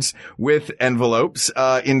cards with envelopes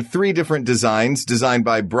in 3 different designs, designed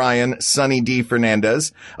by Brian Sunny D.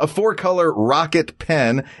 Fernandez, a 4-color rocket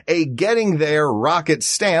pen, a Getting There rocket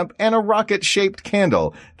stamp, and a rocket-shaped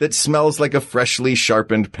candle that smells like a freshly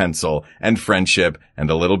sharpened pencil, and friendship,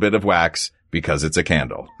 and a little bit of wax, because it's a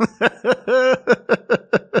candle.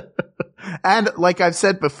 And like I've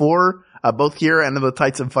said before, both here and in the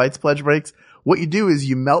Tights and Fights pledge breaks, what you do is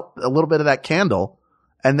you melt a little bit of that candle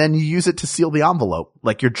and then you use it to seal the envelope,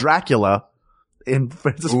 like your Dracula in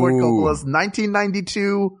Francis Ford Coppola's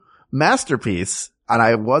 1992 masterpiece. And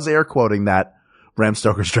I was air quoting that, Bram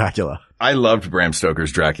Stoker's Dracula. I loved Bram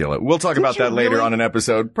Stoker's Dracula. We'll talk about that later on an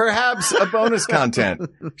episode. Perhaps a bonus content.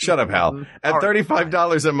 Shut up, Hal. At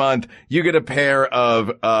 $35 a month, you get a pair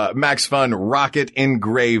of Max Fun rocket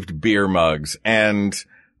engraved beer mugs. And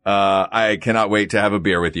I cannot wait to have a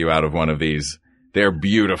beer with you out of one of these. They're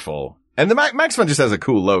beautiful. And the Max Fun just has a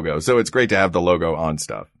cool logo, so it's great to have the logo on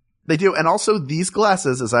stuff. They do. And also these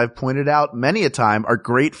glasses, as I've pointed out many a time, are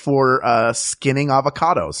great for skinning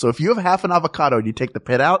avocados. So if you have half an avocado and you take the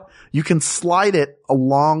pit out, you can slide it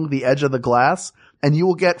along the edge of the glass and you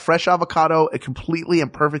will get fresh avocado completely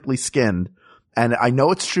and perfectly skinned. And I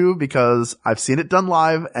know it's true because I've seen it done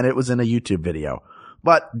live and it was in a YouTube video.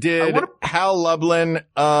 But did Hal Lublin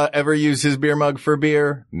ever use his beer mug for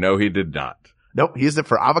beer? No, he did not. Nope. He used it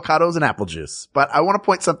for avocados and apple juice. But I want to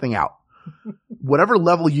point something out. Whatever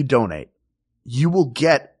level you donate, you will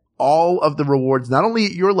get all of the rewards, not only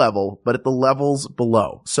at your level, but at the levels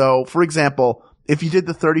below. So, for example, if you did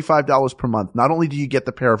the $35 per month, not only do you get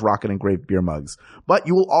the pair of rocket engraved beer mugs, but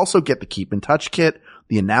you will also get the Keep in Touch kit,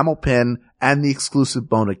 the enamel pin, and the exclusive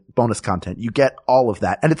bonus content. You get all of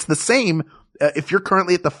that. And it's the same if you're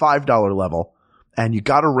currently at the $5 level and you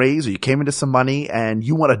got a raise or you came into some money and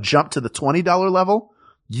you want to jump to the $20 level,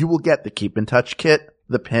 you will get the Keep in Touch kit,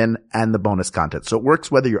 the pin, and the bonus content. So it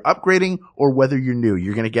works whether you're upgrading or whether you're new.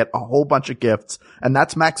 You're going to get a whole bunch of gifts. And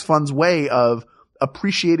that's Max Fun's way of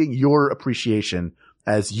appreciating your appreciation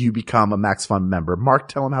as you become a Max Fun member. Mark,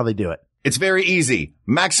 tell them how they do it. It's very easy.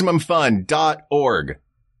 MaximumFun.org.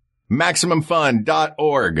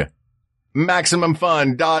 MaximumFun.org.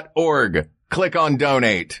 MaximumFun.org. Click on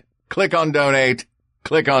donate. Click on donate.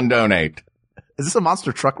 Click on donate. Is this a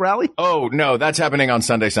monster truck rally? Oh, no, that's happening on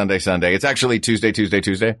Sunday. It's actually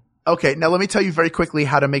Tuesday. Okay, now let me tell you very quickly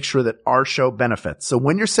how to make sure that our show benefits. So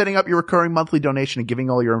when you're setting up your recurring monthly donation and giving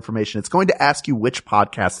all your information, it's going to ask you which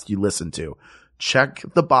podcasts you listen to. Check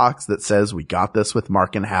the box that says we got this with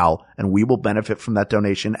Mark and Hal, and we will benefit from that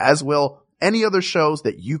donation, as will any other shows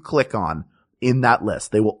that you click on in that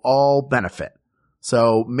list. They will all benefit.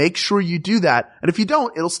 So make sure you do that. And if you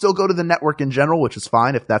don't, it'll still go to the network in general, which is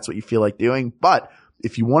fine if that's what you feel like doing. But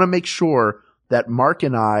if you want to make sure that Mark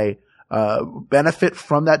and I benefit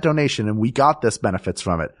from that donation, and we got this benefits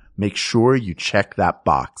from it, make sure you check that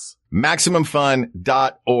box.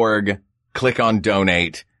 MaximumFun.org. Click on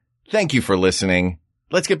donate. Thank you for listening.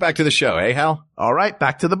 Let's get back to the show, eh, Hal? All right,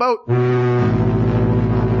 back to the boat.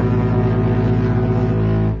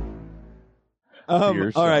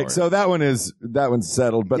 All right, so that one's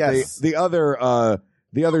settled, but yes. the other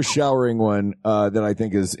showering one that I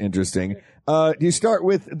think is interesting. Do you start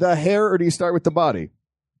with the hair or do you start with the body?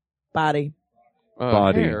 Body.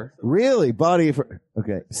 Body. Hair. Really? Body for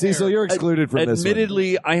okay. Cecil, you're excluded from this one.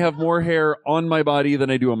 Admittedly, I have more hair on my body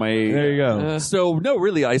than I do on my. There you go. So no,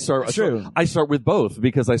 really, I start with both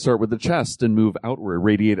because I start with the chest and move outward,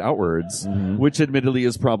 radiate outwards, which admittedly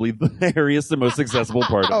is probably the hairiest and most accessible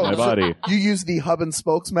part of my body. You use the hub and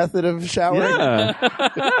spokes method of showering?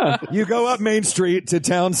 Yeah. You go up Main Street to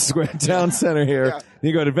Town Center here. Yeah.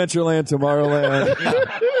 You go to Adventureland, Tomorrowland.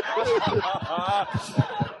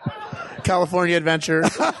 California Adventure.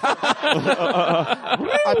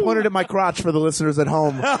 I pointed at my crotch for the listeners at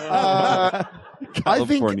home. I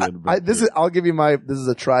think this is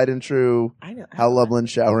a tried and true Hal Lublin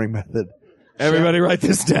showering method. Everybody write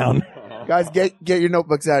this down. Guys, get your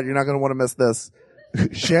notebooks out. You're not going to want to miss this.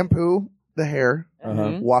 Shampoo the hair,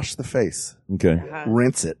 wash the face. Okay.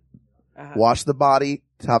 Rinse it. Wash the body,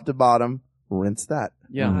 top to bottom, rinse that.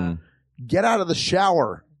 Yeah. Get out of the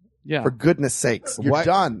shower. Yeah. For goodness sakes. You're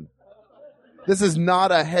done. This is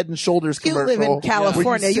not a Head and Shoulders commercial. You live in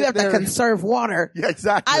California. You have to conserve water. Yeah,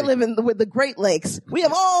 exactly. I live with the Great Lakes. We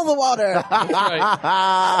have all the water. That's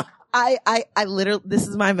right. I literally, this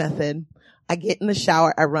is my method. I get in the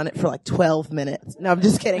shower. I run it for like 12 minutes. No, I'm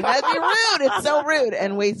just kidding. That'd be rude. It's so rude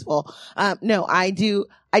and wasteful. No, I do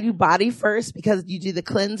body first because you do the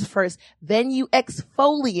cleanse first. Then you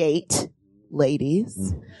exfoliate,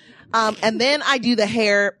 ladies. And then I do the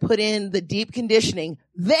hair, put in the deep conditioning.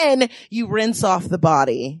 Then you rinse off the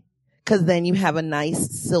body. Cause then you have a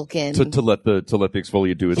nice silken. To let the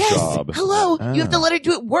exfoliate do its job. Hello. You have to let it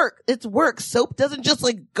do it work. It's work. Soap doesn't just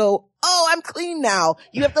like go, oh, I'm clean now.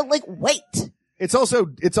 You have to like wait. It's also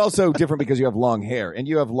different because you have long hair and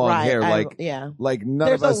you have long hair. Like none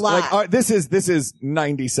There's of us, a lot. like, this is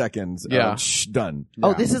 90 seconds. Yeah. Done.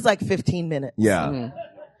 Oh, this is like 15 minutes. Yeah.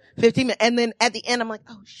 15 minutes. And then at the end, I'm like,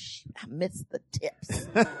 oh shit, I missed the tips.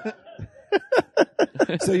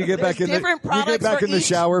 So you get back in the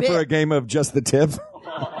shower for a game of just the tip.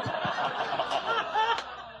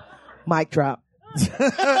 Mic drop.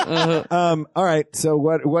 All right. So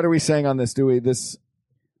what are we saying on this?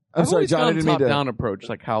 I'm sorry, John. I didn't mean to. Top-down approach,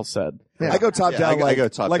 like Hal said. I go top down. I go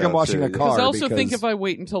top like down I'm washing too, a yeah. car. Because I also think if I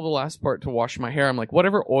wait until the last part to wash my hair, I'm like,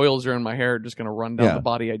 whatever oils are in my hair are just going to run down the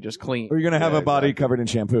body I just cleaned. or you're gonna have a body covered in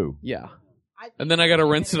shampoo. Yeah. And then I got to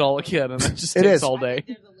rinse it all again, and that just takes all day.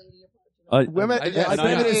 Women,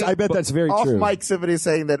 I bet that's very off true. mic, Symphony is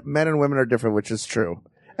saying that men and women are different, which is true.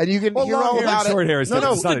 And you can hear long all hair about and short it. hair is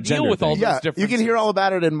different. It's not a gender deal with thing. all those Yeah, you differences. can hear all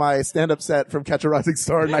about it in my stand-up set from Catch a Rising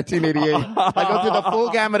Star in 1988. I go through the full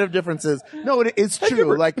gamut of differences. No, it's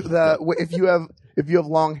true. Like if you have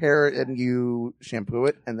long hair and you shampoo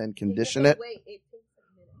it and then condition it,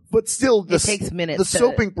 but still, It takes minutes The to-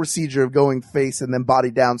 soaping procedure of going face and then body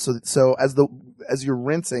down. So as you're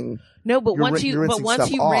rinsing, No, but You're once rin- you you're rinsing rinse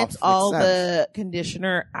stuff off. all Makes the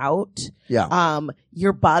conditioner out, yeah,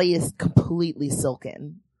 your body is completely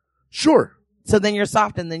silken. sure. So then you're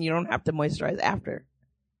soft, and then you don't have to moisturize after.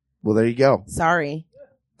 Well, there you go. Sorry,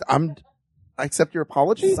 I accept your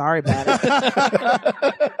apology. sorry about it.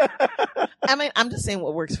 I mean, I'm just saying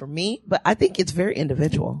what works for me, but I think it's very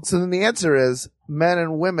individual. So then the answer is men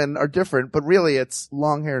and women are different, but really it's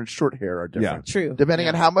long hair and short hair are different. True. Depending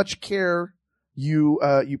on how much care you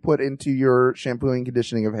put into your shampooing,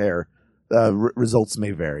 conditioning of hair, results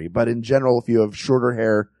may vary. But in general, if you have shorter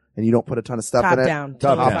hair and you don't put a ton of stuff Top in it, down.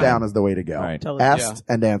 top Totally down fine. is the way to go. All right. Totally. Asked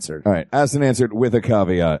and answered. All right. Asked and answered with a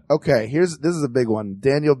caveat. Okay, this is a big one.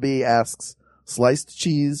 Daniel B asks sliced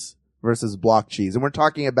cheese versus block cheese. And we're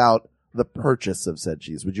talking about the purchase of said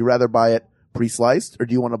cheese. Would you rather buy it pre-sliced or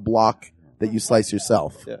do you want a block that you slice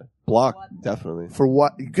yourself? Yeah. Block, definitely. For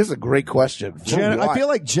what? This is a great question. For what? I feel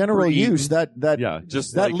like general use that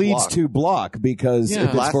just that like leads block. to block because Yeah. if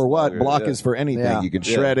it's Lasts for what? longer, Block yeah. is for anything. Yeah. You can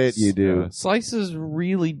shred it. You do. Slice is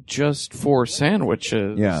really just for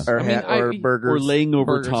sandwiches. Yeah. or, I mean, or burgers. Or laying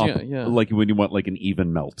over Burgers, top, yeah. like when you want like an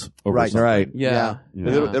even melt. Over Right. something. Right. Yeah.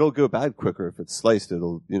 Yeah. It'll go bad quicker if it's sliced.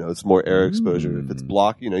 It's more air exposure. If it's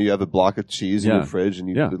block, you have a block of cheese in Yeah. your fridge and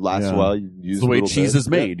Yeah. it lasts Yeah. a while. You use It's the a way little cheese bit. is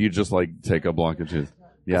made. You just like take a block of cheese.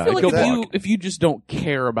 Yeah. I feel I'd like go block. if you just don't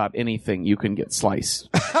care about anything, you can get sliced.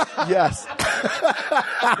 Yes.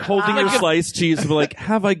 Holding your sliced cheese, and be like,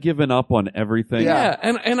 have I given up on everything? Yeah,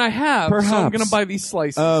 and I have. So I'm Perhaps. going to buy these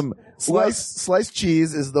slices. Sliced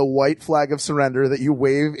cheese is the white flag of surrender that you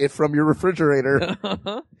wave it from your refrigerator.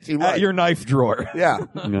 At your knife drawer. Yeah.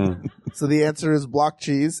 Yeah. So the answer is block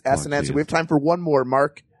cheese. Ask and answer. cheese. We have time for one more,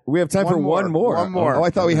 Mark. We have time One for one more. more. One more. Oh, I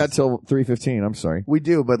thought we had till 3:15. I'm sorry. We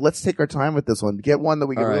do, but let's take our time with this one. Get one that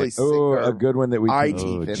we can All right. really sink Oh, our a good one that we eye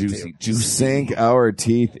can teeth into. sink our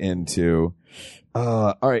teeth into.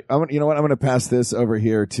 All right. You know what? I'm going to pass this over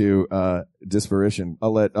here to Disparition.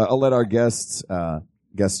 I'll let our guests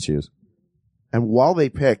choose. And while they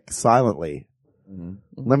pick silently,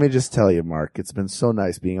 let me just tell you, Mark, it's been so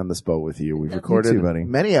nice being on this boat with you. We've recorded too, buddy.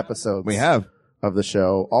 many episodes. We have. Of the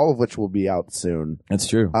show, all of which will be out soon. That's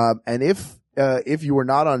true. And if you were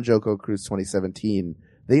not on Joko Cruise 2017,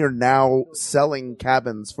 they are now selling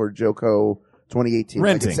cabins for Joko 2018.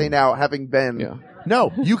 Renting. I can say now, having been, Yeah.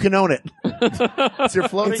 no, you can own it. It's your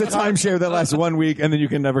floating. It's a timeshare that lasts 1 week and then you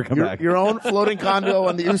can never come back. Your own floating condo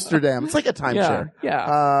on the Oosterdam. It's like a timeshare.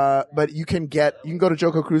 Yeah. But you can go to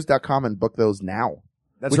jokocruise.com and book those now.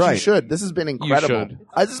 That's which right. You should. This has been incredible. should.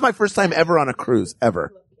 This is my first time ever on a cruise,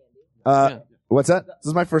 ever. What's that? This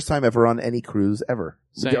is my first time ever on any cruise ever.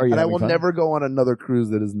 Same. Are you And I having will fun? never go on another cruise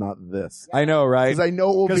that is not this. I know, right? Because I know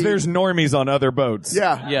it will be. Because there's normies on other boats.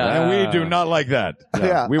 Yeah. Yeah. And we do not like that.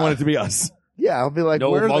 Yeah. We want it to be us. Yeah. I'll be like,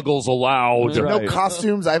 No where are the- muggles allowed. there are Right. no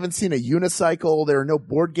costumes. I haven't seen a unicycle. There are no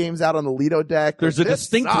board games out on the Lido deck. There's a This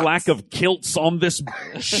distinct sucks. lack of kilts on this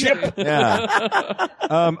ship. Yeah.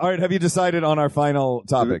 All right. Have you decided on our final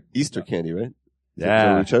topic? Easter candy, right? Is that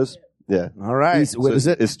Yeah. what we chose? Yeah. All right. What is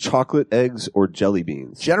it? Is chocolate eggs or jelly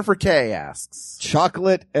beans? Jennifer K asks.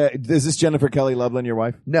 Chocolate. Is this Jennifer Kelly Loveland, your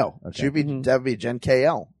wife? No. Okay. Should be, that would be Jen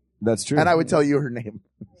KL. That's true. And I would tell you her name.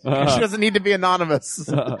 She doesn't need to be anonymous.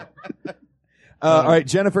 all right.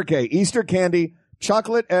 Jennifer K. Easter candy,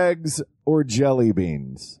 chocolate eggs, or jelly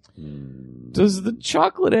beans? Does the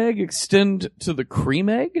chocolate egg extend to the cream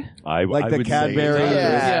egg? Like I the would say Cadbury? it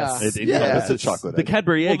does. Yes. It Yes. does. It's a chocolate The egg.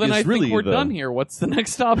 Cadbury Well, egg then is I really think we're the, done here. What's the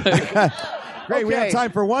next topic? Great. We have Okay.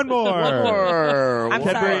 time for one more. I'm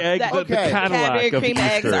Cadbury sorry. egg, the Cadillac Cadbury of cream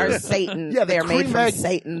eggs Easter. are Satan. Yeah, the They're made cream from egg-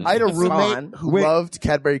 Satan. I had a Come roommate on. who loved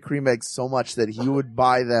Cadbury cream eggs so much that he would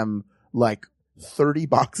buy them like 30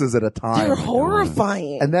 boxes at a time. They're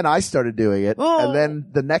horrifying. And then I started doing it. Oh. And then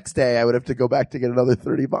the next day I would have to go back to get another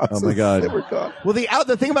 30 boxes. Oh my God. They were gone. Well,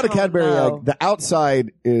 the thing about a Cadbury no. egg, the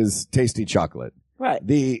outside is tasty chocolate. Right.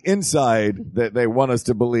 The inside that they want us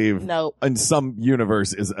to believe No. in some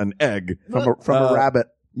universe is an egg. From a rabbit.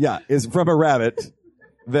 Yeah, is from a rabbit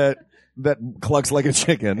that clucks like a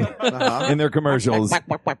chicken in their commercials.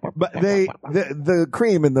 But the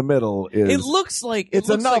cream in the middle is It looks like it's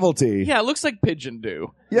a novelty. Yeah, it looks like pigeon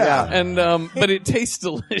dew. Yeah. And but it tastes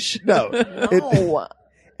delicious. No. No.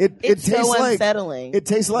 It It's tastes so like unsettling. it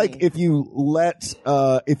tastes like if you let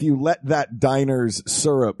that diner's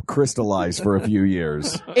syrup crystallize for a few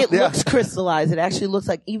years. It looks crystallized. It actually looks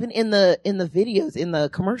like even in the videos, in the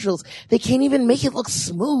commercials, they can't even make it look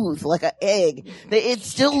smooth like an egg. It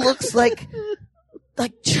still looks like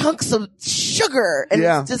chunks of sugar, and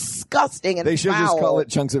Yeah. it's disgusting and They should foul. just call it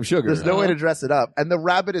chunks of sugar. There's no way to dress it up. And the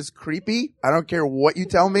rabbit is creepy. I don't care what you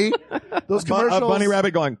tell me. Those a commercials. bunny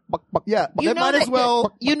rabbit going. Buck, buck. Yeah. They might as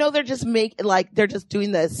well. they're just they're just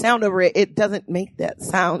doing the sound over it. It doesn't make that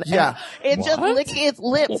sound. Yeah. It's just licking its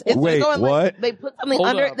lips. It's Wait, just going what? like they put something Hold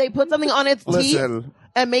under. up. They put something on its Listen. teeth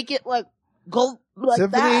and make it go like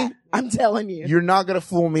Symphony, that. I'm telling you. You're not going to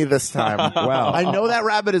fool me this time. Wow. I know that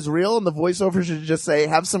rabbit is real, and the voiceover should just say,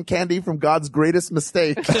 have some candy from God's greatest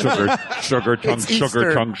mistake. Sugar chunk, It's Easter.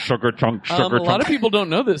 sugar chunk, sugar chunk, sugar A lot chunk. of people don't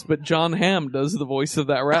know this, but John Hamm does the voice of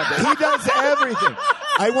that rabbit. He does everything.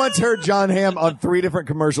 I once heard John Hamm on 3 different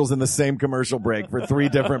commercials in the same commercial break for 3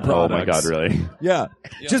 different Oh products. my God, really? Yeah.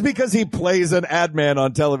 Just because he plays an ad man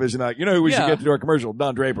on television. You know who we should Yeah. get to do our commercial?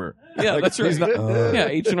 Don Draper. Yeah, Like, that's right. he's not- yeah,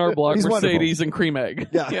 H&R Block, He's wonderful. Mercedes, and cream egg.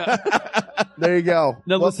 Yeah. There you go.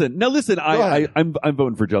 Now listen. ahead. I'm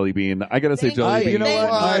voting for Jelly Bean. I gotta say Thank Jelly you. Bean. You know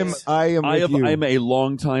what? What? I am with you. I'm a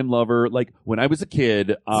longtime lover. Like when I was a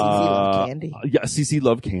kid, loved candy. yeah, CC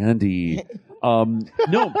loved candy.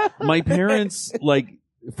 No, my parents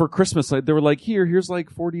for Christmas they were like, here's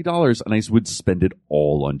like $40, and I would spend it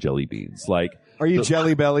all on jelly beans. Like, Are you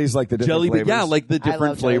Jelly Bellies like the different jelly flavors? yeah, like the I different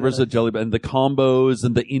love Jelly flavors of Bellies. jelly and the combos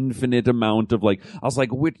and the infinite amount of I was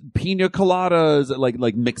like with pina coladas,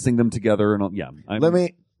 like mixing them together and all. Yeah, Let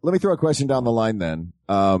me throw a question down the line then.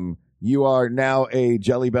 You are now a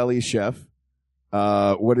Jelly Belly chef.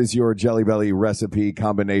 What is your Jelly Belly recipe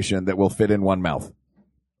combination that will fit in one mouth?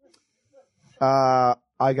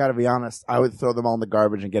 I gotta be honest. I would throw them all in the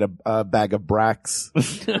garbage and get a bag of Brax.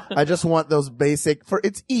 I just want those basic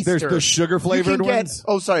it's Easter. There's the sugar flavored you can ones.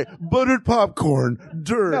 get, buttered popcorn,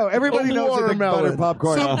 dirt. No, everybody a knows that the watermelon, buttered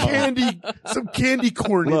popcorn- some candy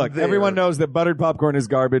corn. Look, in there. everyone knows that buttered popcorn is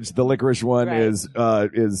garbage. The licorice one Right. is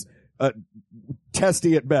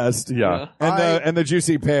testy at best. Yeah. And the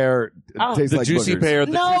juicy pear tastes the like juicy boogers. pear,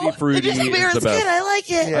 the tutti frutti the juicy pear is is the best. good. I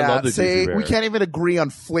like it. Yeah, I love the see, juicy pear. we can't even agree on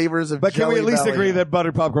flavors of But can we Jelly at least Belly. agree that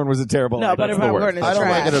buttered popcorn was a terrible No, idea? butter That's the popcorn worst. is I don't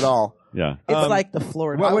trash. like it at all. Yeah. It's like the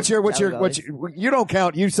Florida. What's your Jelly Bellies. you don't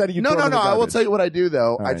count. You said you No, throw them in the I will garbage. tell you what I do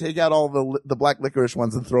though. I right. take out all the black licorice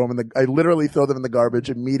ones and throw them I literally throw them in the garbage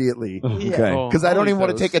immediately. Okay. Oh, Because I don't I'll even eat want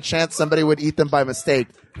to those. take a chance somebody would eat them by mistake.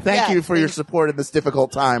 Thank Yeah, you for your support in this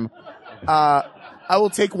difficult time. I will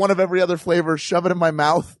take one of every other flavor, shove it in my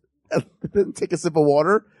mouth, and then take a sip of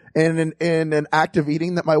water, and in an act of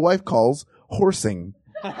eating that my wife calls horsing.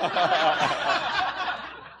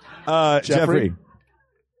 Jeffrey.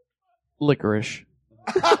 Licorice.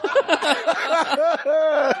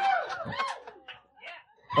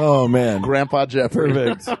 Oh man. Grandpa Jeffrey.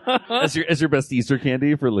 Perfect. as your best Easter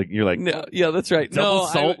candy for you're like No, yeah, that's right. double no,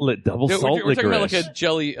 salt double we're salt talking about licorice. like a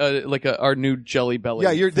jelly, our new Jelly Belly.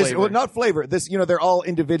 Yeah, you're this flavor. well, not flavor. This they're all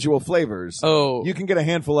individual flavors. Oh. You can get a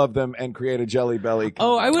handful of them and create a Jelly Belly.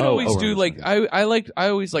 Oh, I would always oh, do right. I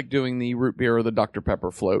always like doing the root beer or the Dr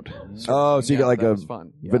Pepper float. Oh, so you get like that a was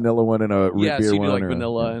fun. Yeah. vanilla one and a root Yeah, beer so you one. do like or-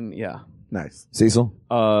 vanilla and yeah. Nice. Cecil?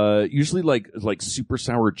 Usually like super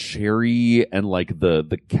sour cherry and like the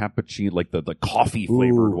cappuccino, like the coffee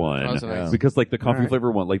flavored one. That was nice. Because like the coffee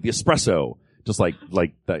flavored one, like the espresso, just like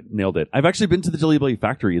that nailed it. I've actually been to the Jelly Belly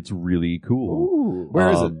factory. It's really cool.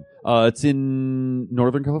 Where is it? It's in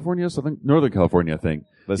Northern California, Northern California, I think.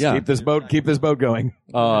 Let's Yeah. keep this boat going.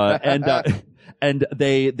 And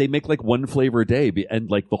they make like one flavor a day, and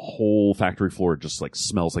like the whole factory floor just like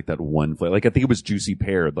smells like that one flavor. Like I think it was juicy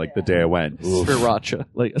pear, like the day I went. Sriracha.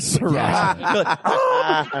 Like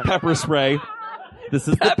sriracha, pepper spray. This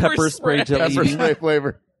is the pepper spray jelly. Pepper spray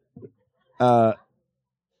flavor. All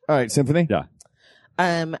right, Symphony? Yeah.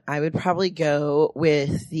 I would probably go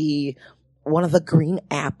with one of the green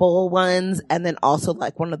apple ones, and then also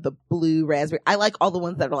like one of the blue raspberry. I like all the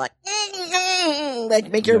ones that are like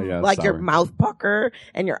make your Yeah, your sour. mouth pucker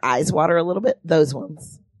and your eyes water a little bit. Those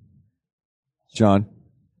ones. John?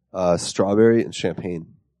 Strawberry and champagne.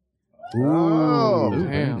 Oh,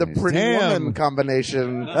 Damn. the pretty Damn. woman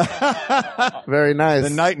combination. Very nice. The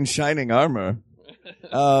knight in shining armor.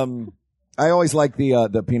 I I always like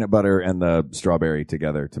the peanut butter and the strawberry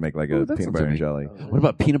together to make like a peanut butter and jelly. What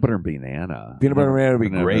about peanut butter and banana? Peanut butter and banana would be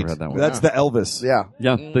Never great. had that one. That's the Elvis. Yeah.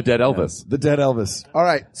 Yeah, the dead Elvis. The dead Elvis. All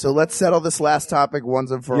right. So let's settle this last topic once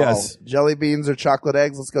and for Yes. all. Jelly beans or chocolate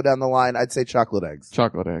eggs? Let's go down the line. I'd say chocolate eggs.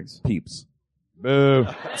 Chocolate eggs. Peeps. Boo.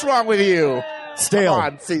 What's wrong with you? Stale. Come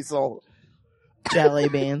on, Cecil. Jelly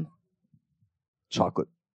bean. Chocolate.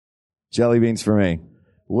 Jelly beans for me.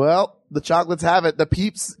 Well, the chocolates have it. The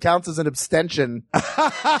Peeps counts as an abstention.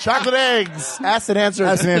 Chocolate eggs. Asked and answered.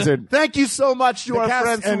 Asked and answered. Thank you so much to The our cast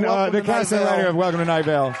friends and from Welcome the to cast Night and Vale. writer of Welcome to Night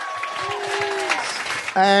Vale.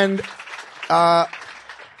 And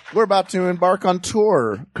we're about to embark on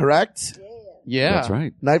tour, correct? Yeah. That's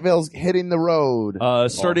right. Night Vale's hitting the road.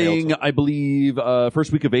 Starting, I believe,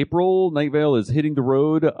 first week of April, Night Vale is hitting the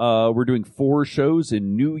road. We're doing 4 shows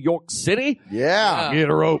in New York City. Yeah. Get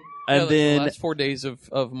a rope. And the then last 4 days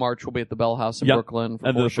of March will be at the Bell House in Yep. Brooklyn for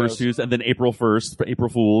and 4 the shows. first Tuesday, and then April 1st for April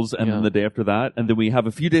Fools, and then Yeah. the day after that, and then we have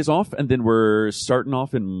a few days off, and then we're starting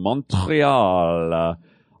off in Montreal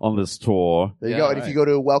on this tour. There you Yeah, go. And if you go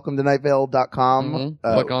to welcometonightvale.com,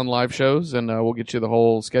 Click on live shows, and we'll get you the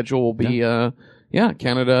whole schedule. Will be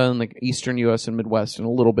Canada and the Eastern U.S. and Midwest, and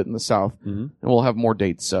a little bit in the South. And we'll have more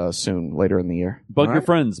dates soon, later in the year. Bug All your right.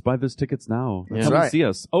 friends. Buy those tickets now. Yeah. Come That's and see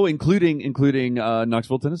us. Oh, including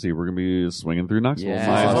Knoxville, Tennessee. We're going to be swinging through Knoxville. Yeah.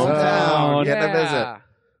 My Hometown. hometown. Getting a visit.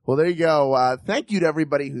 Well, there you go. Thank you to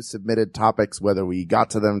everybody who submitted topics, whether we got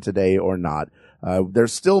to them today or not.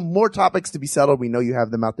 There's still more topics to be settled. We know you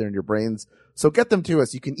have them out there in your brains. So get them to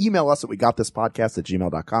us. You can email us at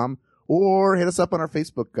wegotThisPodcast@gmail.com or hit us up on our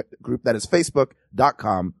Facebook group. That is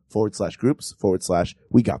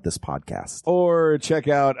facebook.com/groups/WeGotThisPodcast. Or check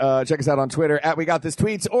us out on Twitter at We Got This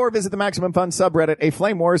Tweets, or visit the Maximum Fun subreddit. A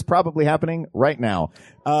flame war is probably happening right now.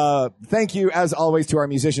 Thank you, as always, to our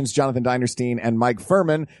musicians, Jonathan Dinerstein and Mike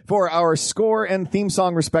Furman, for our score and theme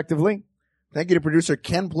song, respectively. Thank you to producer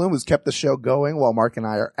Ken Bloom, who's kept the show going while Mark and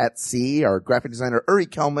I are at sea. Our graphic designer, Uri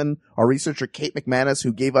Kelman, our researcher, Kate McManus,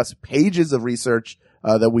 who gave us pages of research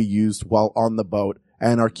that we used while on the boat,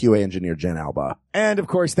 and our QA engineer, Jen Alba. And, of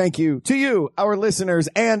course, thank you to you, our listeners,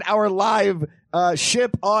 and our live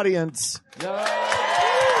ship audience.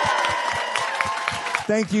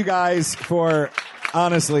 Thank you guys for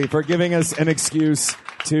giving us an excuse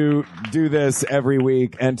to do this every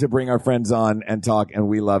week and to bring our friends on and talk, and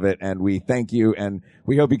we love it, and we thank you, and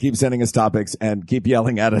we hope you keep sending us topics and keep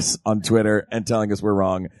yelling at us on Twitter and telling us we're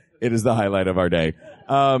wrong. It is the highlight of our day.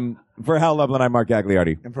 For Hal Lublin, I'm Mark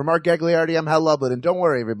Gagliardi. And for Mark Gagliardi, I'm Hal Lublin. And don't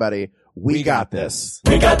worry, everybody. We got this.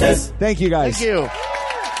 We got this. Thank you, guys. Thank you.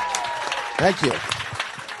 Thank you.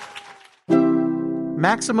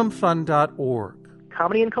 MaximumFun.org.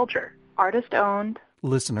 Comedy and culture. Artist owned.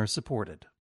 Listener supported.